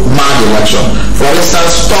will mar the election. For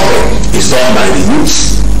instance, stopping is done by the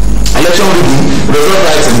youths. Election rigging, result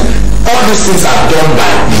writing, all these things are done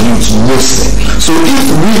by the youth mostly. So if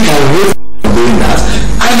we can wait on doing that,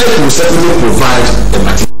 INEC will certainly provide the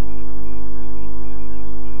material.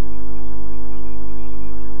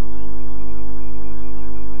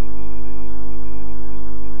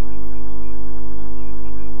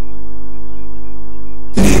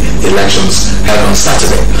 Elections held on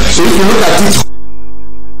Saturday. So if you look at it,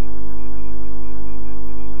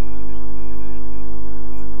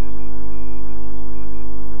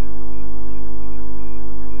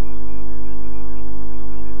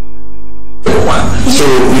 so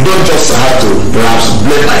we don't just have to perhaps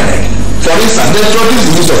blame INEC. For instance, they introduced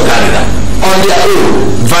the use of Canada on their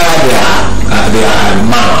own via their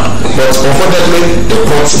manner, but unfortunately the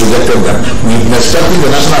courts rejected them. We've been expecting the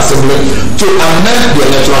National Assembly to amend the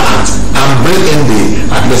Electoral Act and bring in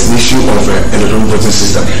at least the issue of electronic voting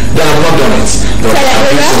system. They have not done it. But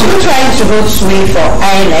we're actually trying to vote sway for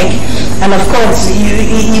INEC, and of course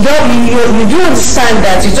you do understand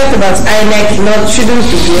that you talk about INEC shouldn't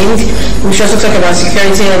be blamed. We should also talk about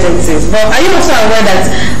security agencies. But are you also aware that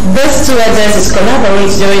those two agencies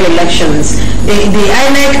collaborate during elections? The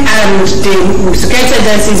INEC and the security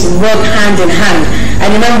agencies work hand in hand. I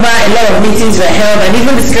remember a lot of meetings were held, and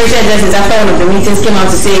even the security agencies after one of the meetings came out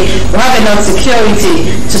to say we have enough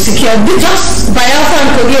security to secure just Biafra and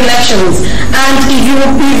Kogi elections. And if you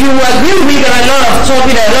agree with me, there are a lot of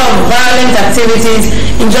talking, there are a lot of violent activities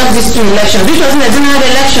in just these two elections. This wasn't the general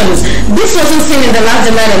elections. This wasn't seen in the last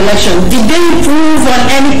general election. Did they improve on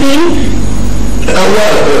anything? There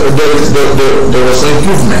were some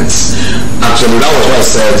improvements. Actually, that was what I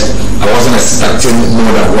said. I wasn't expecting more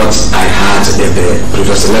than what I had in the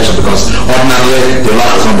previous election, because ordinarily the law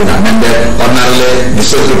has not been amended. Ordinarily, the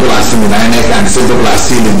same people are still in INEC and the same people are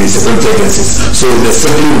still in the security agencies. So they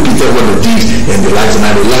simply repeated what they did in the last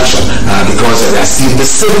general election because they are still the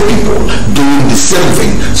same people doing the same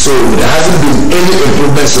thing. So there hasn't been any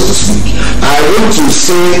improvement, so to speak. I want to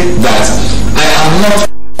say that I am not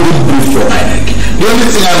brief for INEC. The only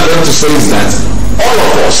thing I'm going to say is that all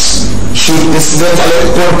of us should incidentally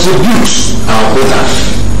contribute our quota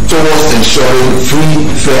towards ensuring free,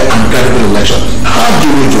 fair, and credible election. How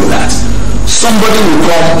do we do that? Somebody will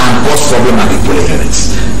come and cause problem at the polling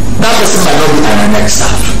units. That person might not be an INEC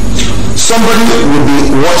staff. Somebody will be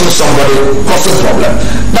watching somebody causing problem.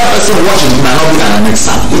 That person watching might not be an INEC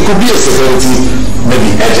staff. It could be a security,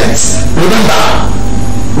 maybe agents. Remember,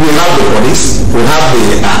 we have the police, we have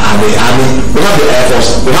the army, we have the air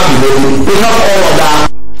force, we have the navy, we have all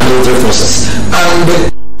other military forces, and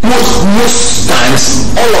most times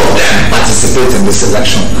all of them participate in this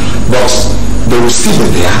election, but they will still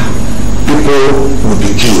be there. People will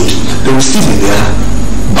be killed. They will still be there.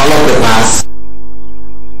 Ballot papers.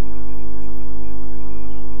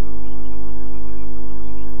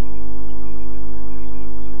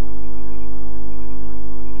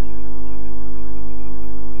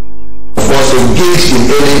 Engaged in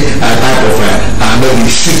any type of maybe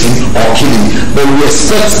shooting or killing, but we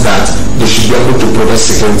expect that they should be able to provide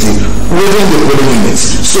security within the polling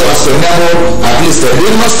units, so as to enable at least the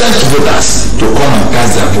innocent voters to come and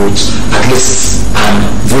cast their vote at least and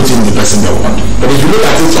vote in the person they want. But if you look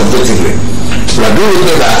at it objectively, we agree with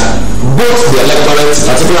me that both the electorate,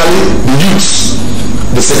 particularly the youths,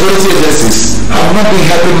 the security agencies, have not been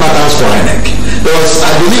helping matters for INEC. Because I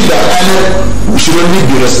believe that INEC should only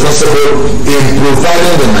be responsible in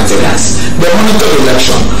providing the materials. They monitor the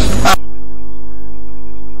election.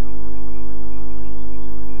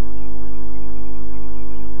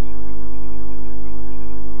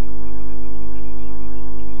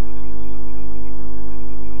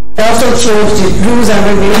 through the rules and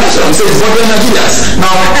regulations. That's what I'm saying. But they're Nigerians.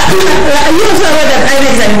 Now, you also know that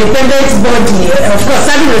INEC is an independent body, of course,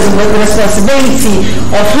 having the responsibility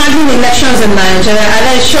of handling elections in Nigeria and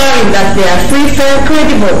ensuring that they are free, fair,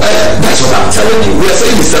 credible. That's what I'm telling you. We are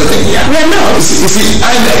saying the same thing here. We are not. You see,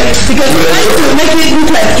 INEC. Because we're trying to make it look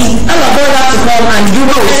like all of us have to come and do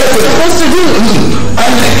what we're supposed to do.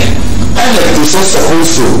 INEC is not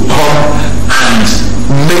supposed to come and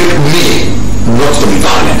make me not to be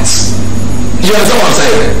violent. You understand what I'm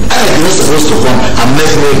saying? INEC is not supposed to come and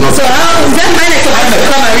make me not. So how is that INEC supposed to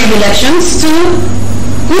come and rig elections too?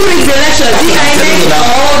 Who rigs the elections? The INEC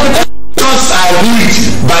or the elections are rigged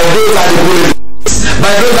by those at the polling,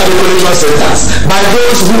 by those at the polling centers, by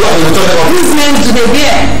those who are in the top of. Whose names do they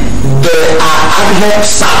bear? They are ad hoc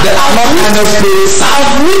staff. They are not INEC staff.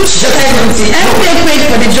 Of which presidency? INEC paid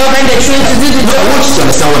for the job and they trained to do the job. I want you to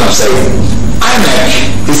understand what I'm saying.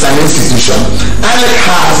 INEC is an institution. INEC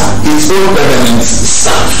has its own permanent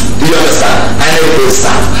staff. Do you understand? INEC pays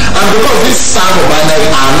staff. And because these staff of INEC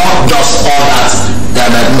are not just all that,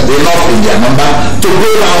 enough in their number to go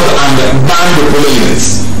around and ban the polling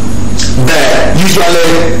units. They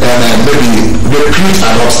usually maybe recruit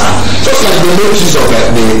an officer, just like they make use of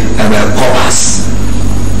the coppers.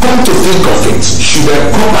 Come to think of it, should a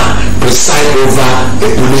copper preside over a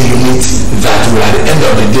polling unit that will at the end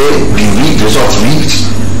of the day be rigged, results rigged?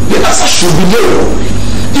 The answer should be no.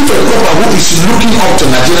 If a copper who is looking up to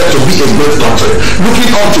Nigeria to be a great country, looking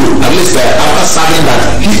up to, at least after serving that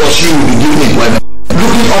he or she will be given employment,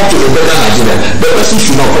 looking up to a better Nigeria, the person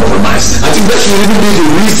should not compromise. I think that should even be the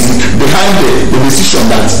reason behind the decision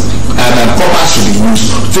that coppers should be used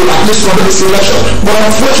to at least cover this election. But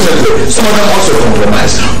unfortunately, some of them also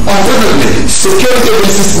compromise. Unfortunately, security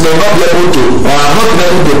agencies may not be able to, or are not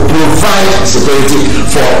able to provide security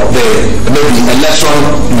for the maybe election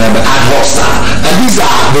ad hoc staff. And these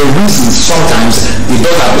are the reasons sometimes it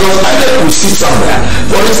does happen. Because I think we see somewhere.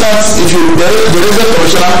 For instance, if the resident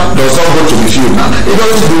commissioner does not go to the field now, it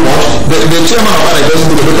doesn't do much. The chairman of INEC doesn't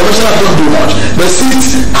do much. The commissioner doesn't do much. They sit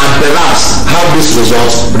and perhaps have these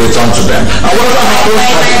results return to them. And whatever happens,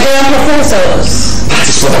 Nigerian professors. that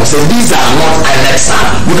is what I'm saying. These are not INEC staff.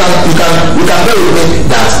 You can bear with me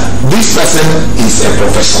that this person is a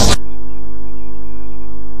professor.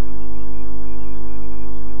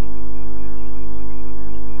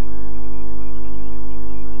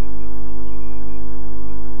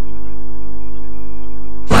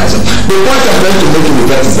 The point I'm trying to make in the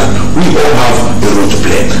fact is that we all have a role to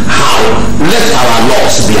play. How? Let our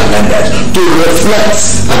laws be amended to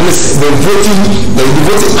reflect at least the voting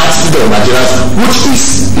attitude of Nigerians, which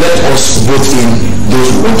is let us vote in those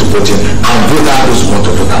who want to vote in and vote out those who want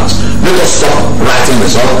to vote out. Let us stop writing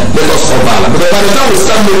results. Let us stop violence. Because by the time we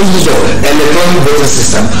start making use of electronic voting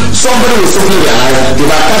system, somebody will simply realize if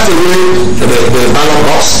I cut away the ballot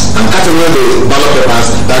box and cut away the ballot papers,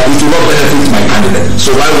 that it will not benefit my candidate. So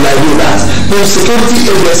why would I do that? The security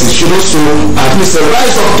agencies should also at least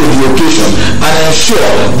rise up to the occasion and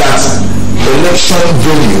ensure that election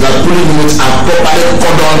venue, that polling units are properly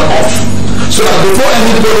cordoned off, so that before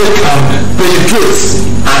anybody can penetrate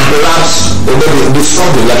and perhaps maybe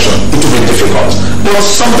disrupt the election, it will be difficult. But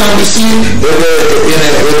sometimes you see in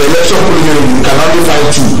an election polling unit you can only find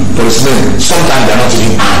 2 policemen. Sometimes they are not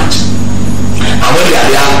even armed. And when they are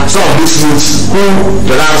there, some of these youths who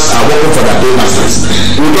perhaps are working for their paymasters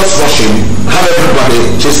will just rush in, have everybody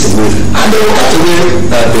chased away, and they will cut away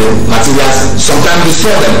the materials, sometimes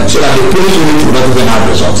destroy them, so that the polling unit will not even have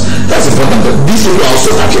results. That's important. But these people are also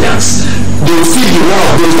Nigerians. They will still be one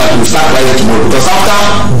of those that will start writing tomorrow, because after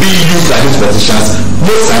being used by these politicians,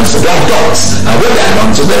 most times they are dogs, and when they are done,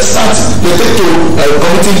 so they take to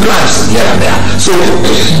committing crimes here and there. So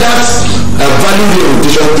that value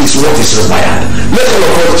orientation is what is required. Let all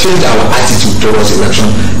of us change our attitude towards election.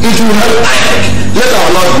 It will help INEC. Let our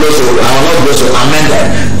Lord bless you, amended.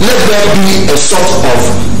 Let there be a sort of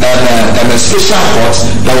a special court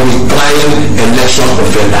that will be trying election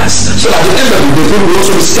offenders. So at the end of the day, people will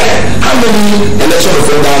also be scared. How many election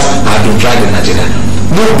offenders have been tried in Nigeria?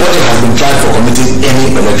 Nobody has been tried for committing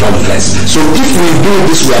any electoral offense. So if we do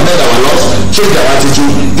this, we amend our laws, change our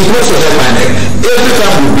attitude, it will also help INEC. Every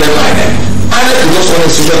time we blame INEC, INEC is just one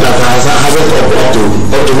institution that hasn't up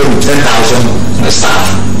to maybe 10,000 staff,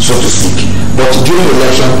 so to speak. But during the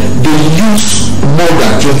election, they use more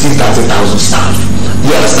than 20,000, 30,000 staff.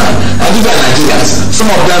 You understand? And these are Nigerians. Some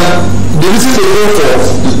of them, the reason they go for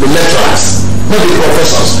the lecturers, not the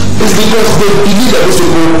professors, is because they believe that these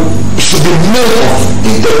people should be men of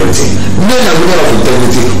integrity, men and women of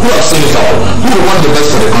integrity, who have seen it all, who will want the best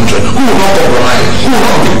for the country, who will not compromise, who will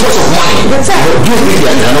not because of money. But do you think they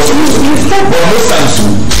are not supposed to? But most times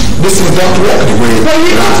too, These things don't work the way. But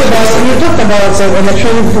you talked about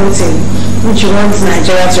electronic voting, which you want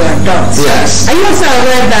Nigeria to adopt. Yes. Are you also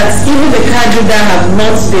aware that even the card reader have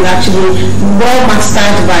not been actually well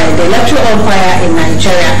mastered by the electoral umpire in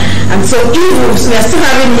Nigeria? And so if we are still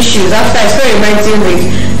having issues after experimenting with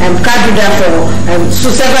card reader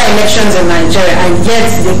for several elections in Nigeria, and yet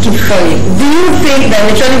they keep failing. Do you think that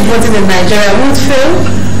electronic voting in Nigeria won't fail?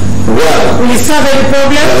 Well, will it solve any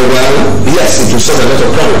problem? Well, yes, it will solve a lot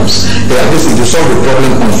of problems. At least it will solve the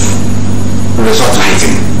problem of result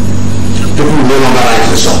writing. People will no longer write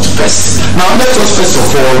result first. Now let us first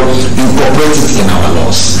of all incorporate it in our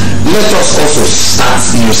laws. Let us also start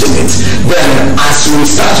using it. Then as we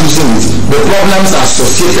start using it, the problems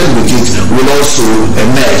associated with it will also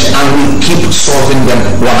emerge, and we keep solving them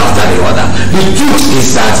one after the other. The truth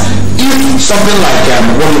is that if something like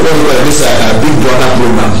this Big Brother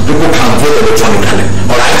program, people can vote electronically,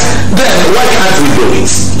 alright? Then why can't we do it?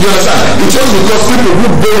 You understand? It's just because people who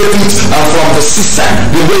benefit from the system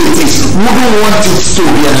the way it is wouldn't want it to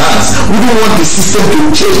be enhanced, wouldn't want the system to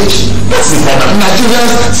change. That's the problem.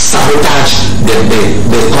 Nigerians sabotage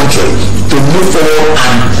the country to move forward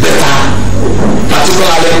and better,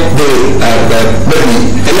 particularly the maybe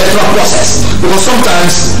electoral process, because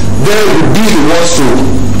sometimes they will be the ones to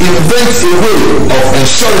invent a way of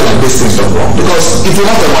ensuring that these things don't work. Because if you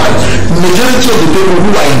want to mind, majority of the people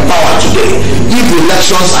who are in power today, if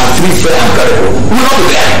elections are free, fair and credible, will not be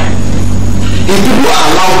there. If people are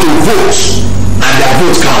allowed to vote and their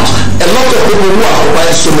vote count, a lot of people who are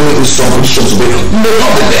occupying so many positions today may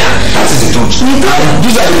not be there. That is the truth. And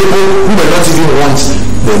these are the people who may not even want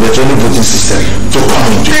the electronic voting system to come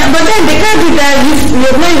into. But then they can't do that if you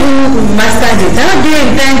have not even mastered it. How do you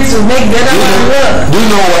intend to make the other one work? Do you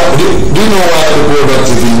know why people don't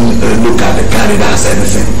even look at the candidate as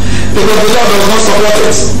anything? Because the law does not support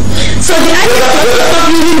it. So the idea of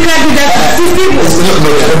using candidate to assist people. No,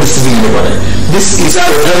 they are not deceiving anybody. This is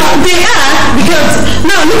they are, because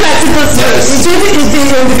now look at it.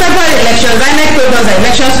 In the February elections, INEC told us that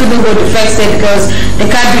elections couldn't go to first state because the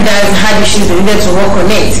candidate had issues they needed to work on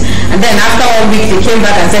it. And then after 1 week, they came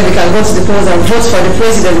back and said we can go to the polls and vote for the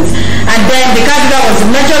president. And then the candidate was the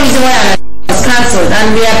major reason why was cancelled,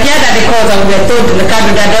 and we appeared at the court and we were told the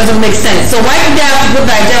candidate doesn't make sense. So why did they have to put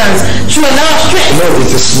Nigerians through a lot of stress? No,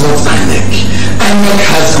 it is not INEC. INEC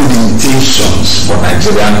has good intentions for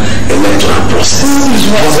Nigerian electoral process.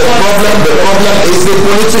 But the problem is the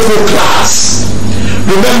political class.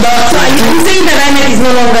 Remember, so are you saying that INEC is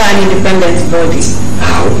no longer an independent body?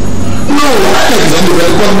 How? No, INEC is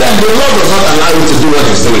independent, but then the law does not allow you to do what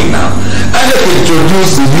it's doing now. INEC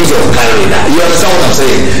introduced the use of carrier. You understand what I'm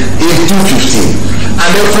saying? In 2015,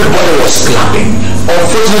 and everybody was clapping.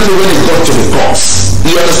 Unfortunately, when it got to the courts,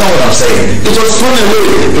 you understand what I'm saying? It was thrown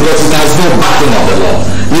away because it has no backing of the law.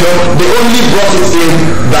 You know, they only brought it in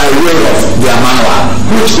by way of their manual,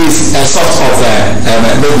 which is a sort of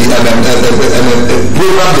maybe a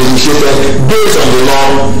program they initiated based on the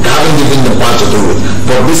law, having given the power to do it.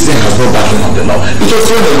 But this thing has no backing of the law. It was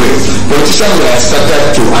thrown away. Politicians were expected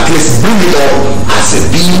to at least bring it up as a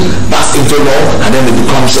bill passed into law, and then it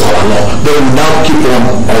becomes our law. But we now keep on,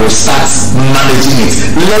 or we start managing it,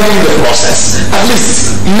 learning the process. At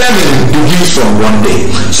least learning begins from one day.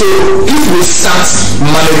 So if we start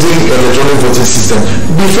managing the electronic voting system,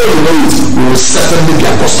 before we know it, we will certainly be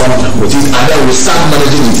accustomed with it, and then we start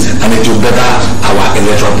managing it, and it will better our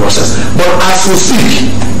electoral process. But as we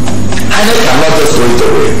speak, INEC cannot just throw it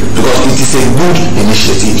away because it is a good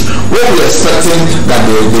initiative. What we are expecting that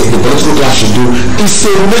the political class should do is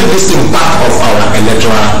to make this thing part of our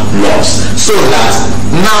electoral laws, so that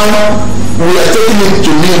now we are taking it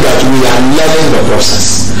to mean that we are learning the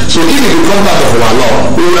process. So if it becomes part of our law,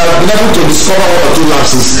 we will have been able to discover 1 or 2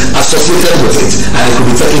 lapses associated with it, and it could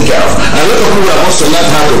be taken care of. And a lot of people have also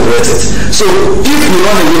learned how to operate it. So if we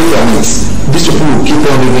run away from it, these people will keep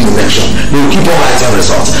on winning election. They will keep on writing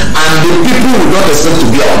results. And the people who don't expect to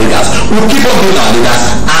be our leaders will keep on being our leaders,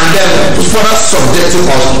 and then further subjecting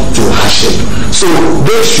us to hardship. So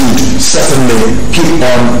they should certainly keep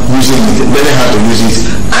on using it, learning how to use it.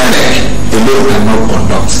 INEC alone cannot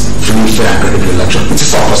conduct free, fair, and credible election. It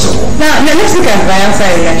is not possible. Now let's look at Bayelsa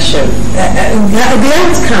election. The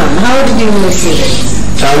outcome, how did you see it?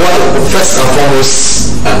 Well, first and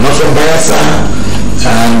foremost, I'm not from Bayelsa.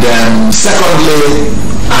 And secondly,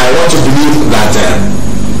 I want to believe that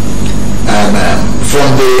from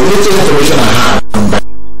the little information I have,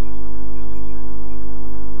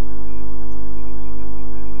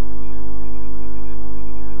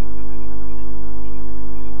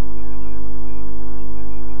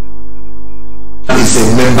 is a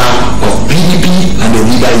member of PDP and a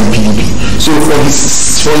leader in PDP. So for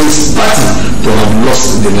his party to have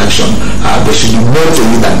lost the election, there should be more to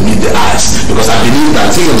it than meet the eyes. Because I believe that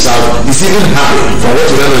he himself is even happy from what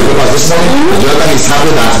we read in the papers this morning. Jonathan is happy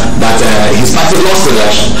that his party lost the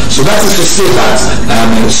election. So that is to say that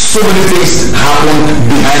so many things happen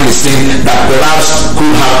behind the scene that perhaps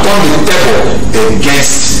could have turned the table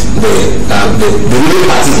against the ruling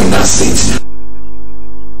party in that state.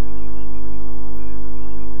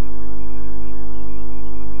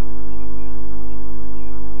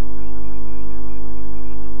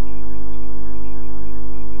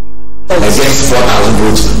 Against 4,000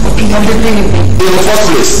 votes of PDP. In the first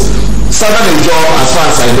place, Southern Nigeria, as far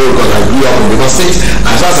as I know, because I grew up in the state,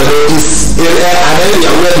 as far as I know, is an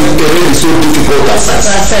area where the terrain is so difficult to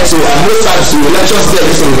access. So most times the elections there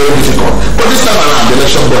is very difficult. But this time around, the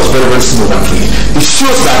election was very, very smooth and free. It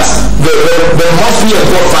shows that the monthly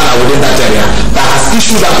report filer within that area that has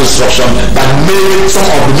issued that instruction that made some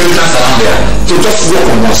of the militants around there to just work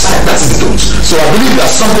on one side. That is the truth. So I believe that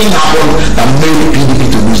something happened that made the PDP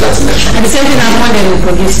to lose that election. And the same thing happened in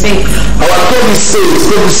Kogi State. Our Kogi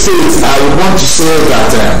State, I would want to say that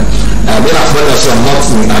when as much as I'm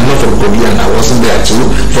not from Kogi and I wasn't there too,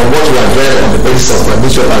 from what we have read on the basis of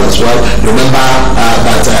newspapers as well, remember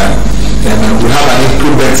that we have an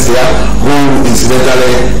incumbent there who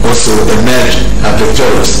incidentally also emerged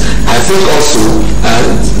victorious. I think also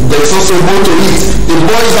there is also more to it. It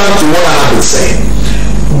boils down to what I have been saying.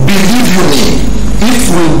 Believe you me, if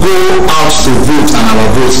we go out to vote and our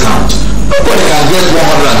votes count, nobody can get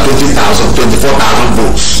 120,000, 24,000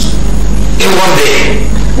 votes in one day.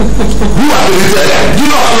 Who are the leaders? Do you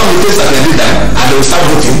know how long it takes that they did them and they will start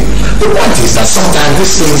voting? The point is that sometimes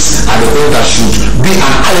these things are the things that should be an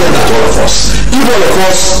eye-opener to all of us. If all of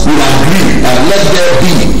us will agree and let there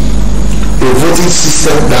be a voting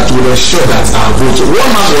system that will ensure that our votes, one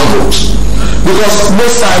man, one vote. Because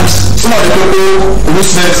most times, some of the people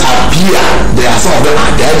whose names appear, some of them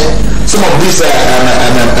are dead. Some of these voters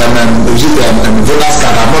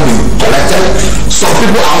cards have not been collected. Some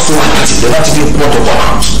people are also active, they don't even want to come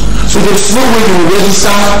out. So there's no way you will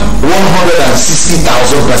register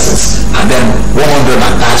 160,000 persons and then 130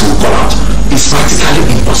 will come out. It's practically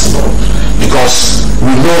impossible because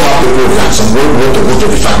we know how people react. Some want to go to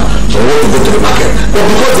the farm, some want to go to the market. But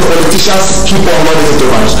because the politicians keep on running into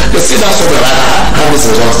us, they say that's what they rather have this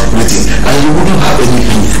result written, and you wouldn't have any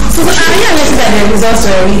proof. So are you alleging that the results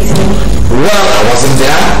were written? Well, I wasn't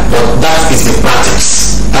there, but that is the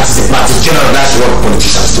practice. That is the practice. Generally, that's what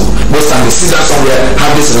politicians do. Most times they sit down somewhere,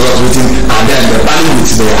 have this result written, and then they're battling with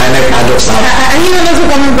the INEC adults now. Are you also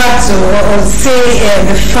coming back to or say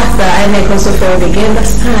the fact that INEC also failed again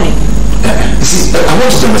last time? You see, I want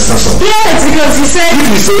you to understand something. Yes, because he said...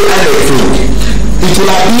 If you say INEC failed, it will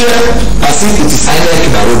appear as if it is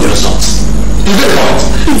INEC that wrote the results. You get the point?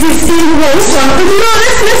 It is in ways.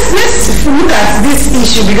 Let's look at this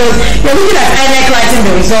issue because you're looking at INEC writing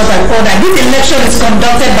the results and all that. This election is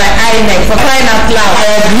conducted by INEC for crying out loud.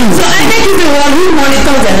 I agree. So INEC is the one who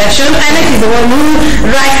monitors the election. INEC is the one who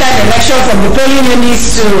writes that election from the polling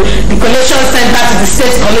units to the collation center to the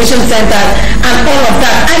state collation center and all of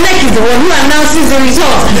that. INEC is the one who announces the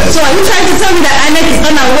results. Yes. So are you trying to tell me that INEC is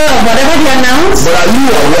unaware of whatever they announce? But are you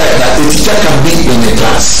aware that a teacher can be in a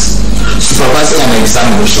class supervising an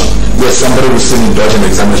examination where somebody will still indulge in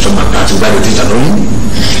examination malpractice without the teacher knowing?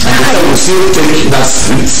 And the teacher will still take that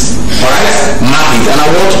script, alright, mark it, and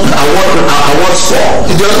award score.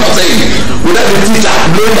 It does not say without the teacher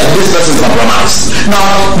knowing that this person is compromised.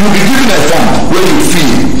 Now, you'll be given a form where you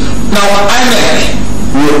feel. Now, INEC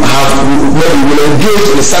will engage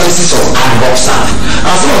in the services of ad hoc staff.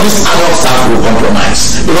 And some of these ad hoc staff will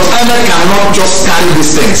compromise. Because INEC cannot just carry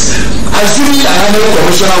these things. Assuming an INEC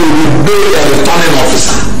commissioner will be made a returning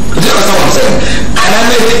officer. Do you understand what I'm saying? An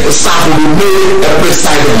INEC staff will be made a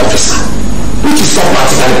presiding officer, which is not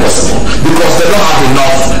practically possible because they don't have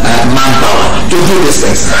enough manpower to do these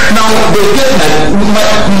things. Now,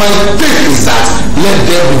 my take is that let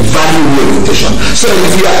there be value orientation. So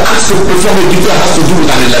if you are asked to perform a duty that has to do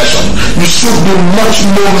with an election, you should be much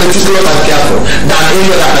more meticulous and careful than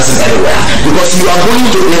any other person anywhere because you are going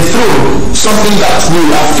to enthrone something that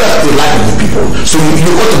will affect the life of the people. So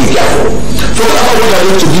you got to be careful. Forget about what they are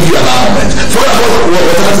going to give you at that moment. Forget about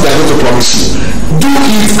whatever they are going to promise you. Do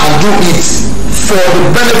it and do it for the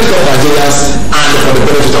benefit of Nigerians and for the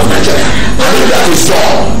benefit of Nigeria. And if that is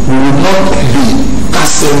done, we will not be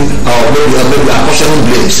casting or maybe apportioning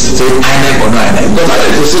blames to INEC or no INEC. Because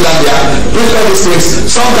INEC will sit down there, doing all these things.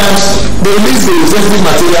 Sometimes they release the sensitive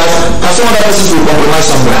materials and some other persons will compromise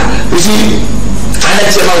somewhere. You see, INEC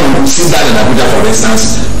chairman will sit down in Abuja, for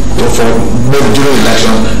instance, for during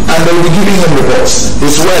election, and they will be giving him reports.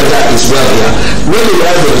 It's well there, it's well here. When they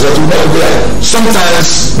have the result, we know there.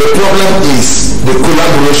 Sometimes the problem is the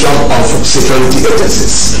collaboration of security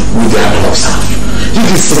agencies with their ad hoc staff. If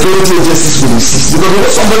the security agencies will insist,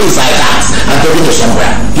 because somebody is like that and taking to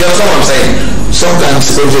somewhere. You understand what I'm saying? Sometimes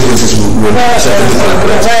security agencies will certainly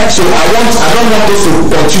collaborate. So I don't want us to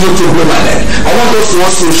continue to blame my neck. I want us to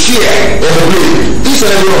also share in the blame. Each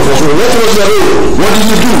and every one of us. What was your role? What did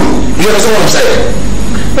you do? You understand what I'm saying?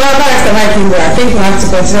 Well, that's the right thing. I think we have to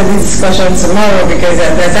continue this discussion tomorrow because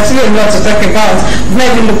there's actually a lot to talk about. We've not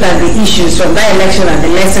even looked at the issues from that election and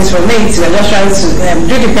the lessons from it. We're just trying to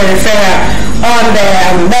do the peripheral on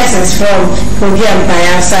the lessons from Kogi and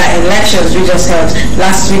Bayelsa elections we just held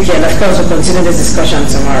last weekend. Of course, we'll continue this discussion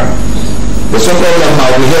tomorrow. There's no problem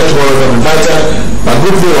now. We're here tomorrow. I'm invited. My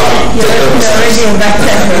good viewer. You're already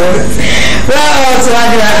invited. Well, to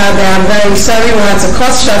I'm very sorry we had to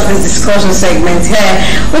cut short this discussion segment here.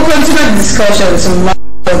 We'll continue the discussion tomorrow.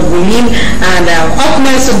 And up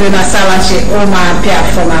next will be Nasalachi Omar Abia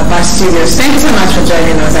from our Abia studios. Thank you so much for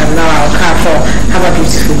joining us, and now I'll care for have a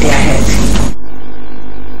beautiful day ahead.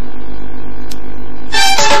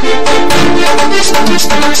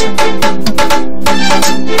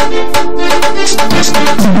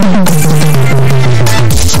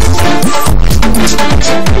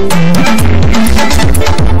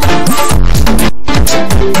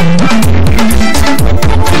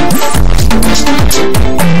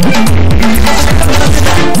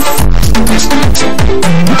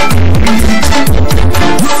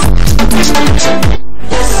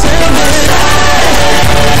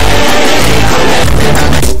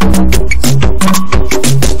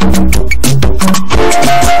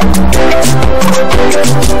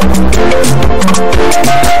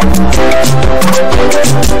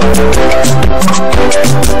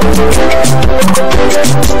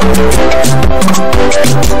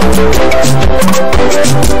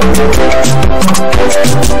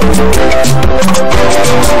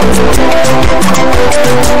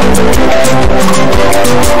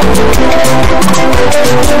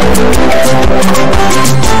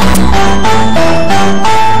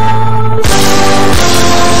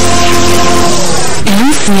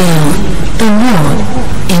 The world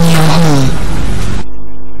in your home.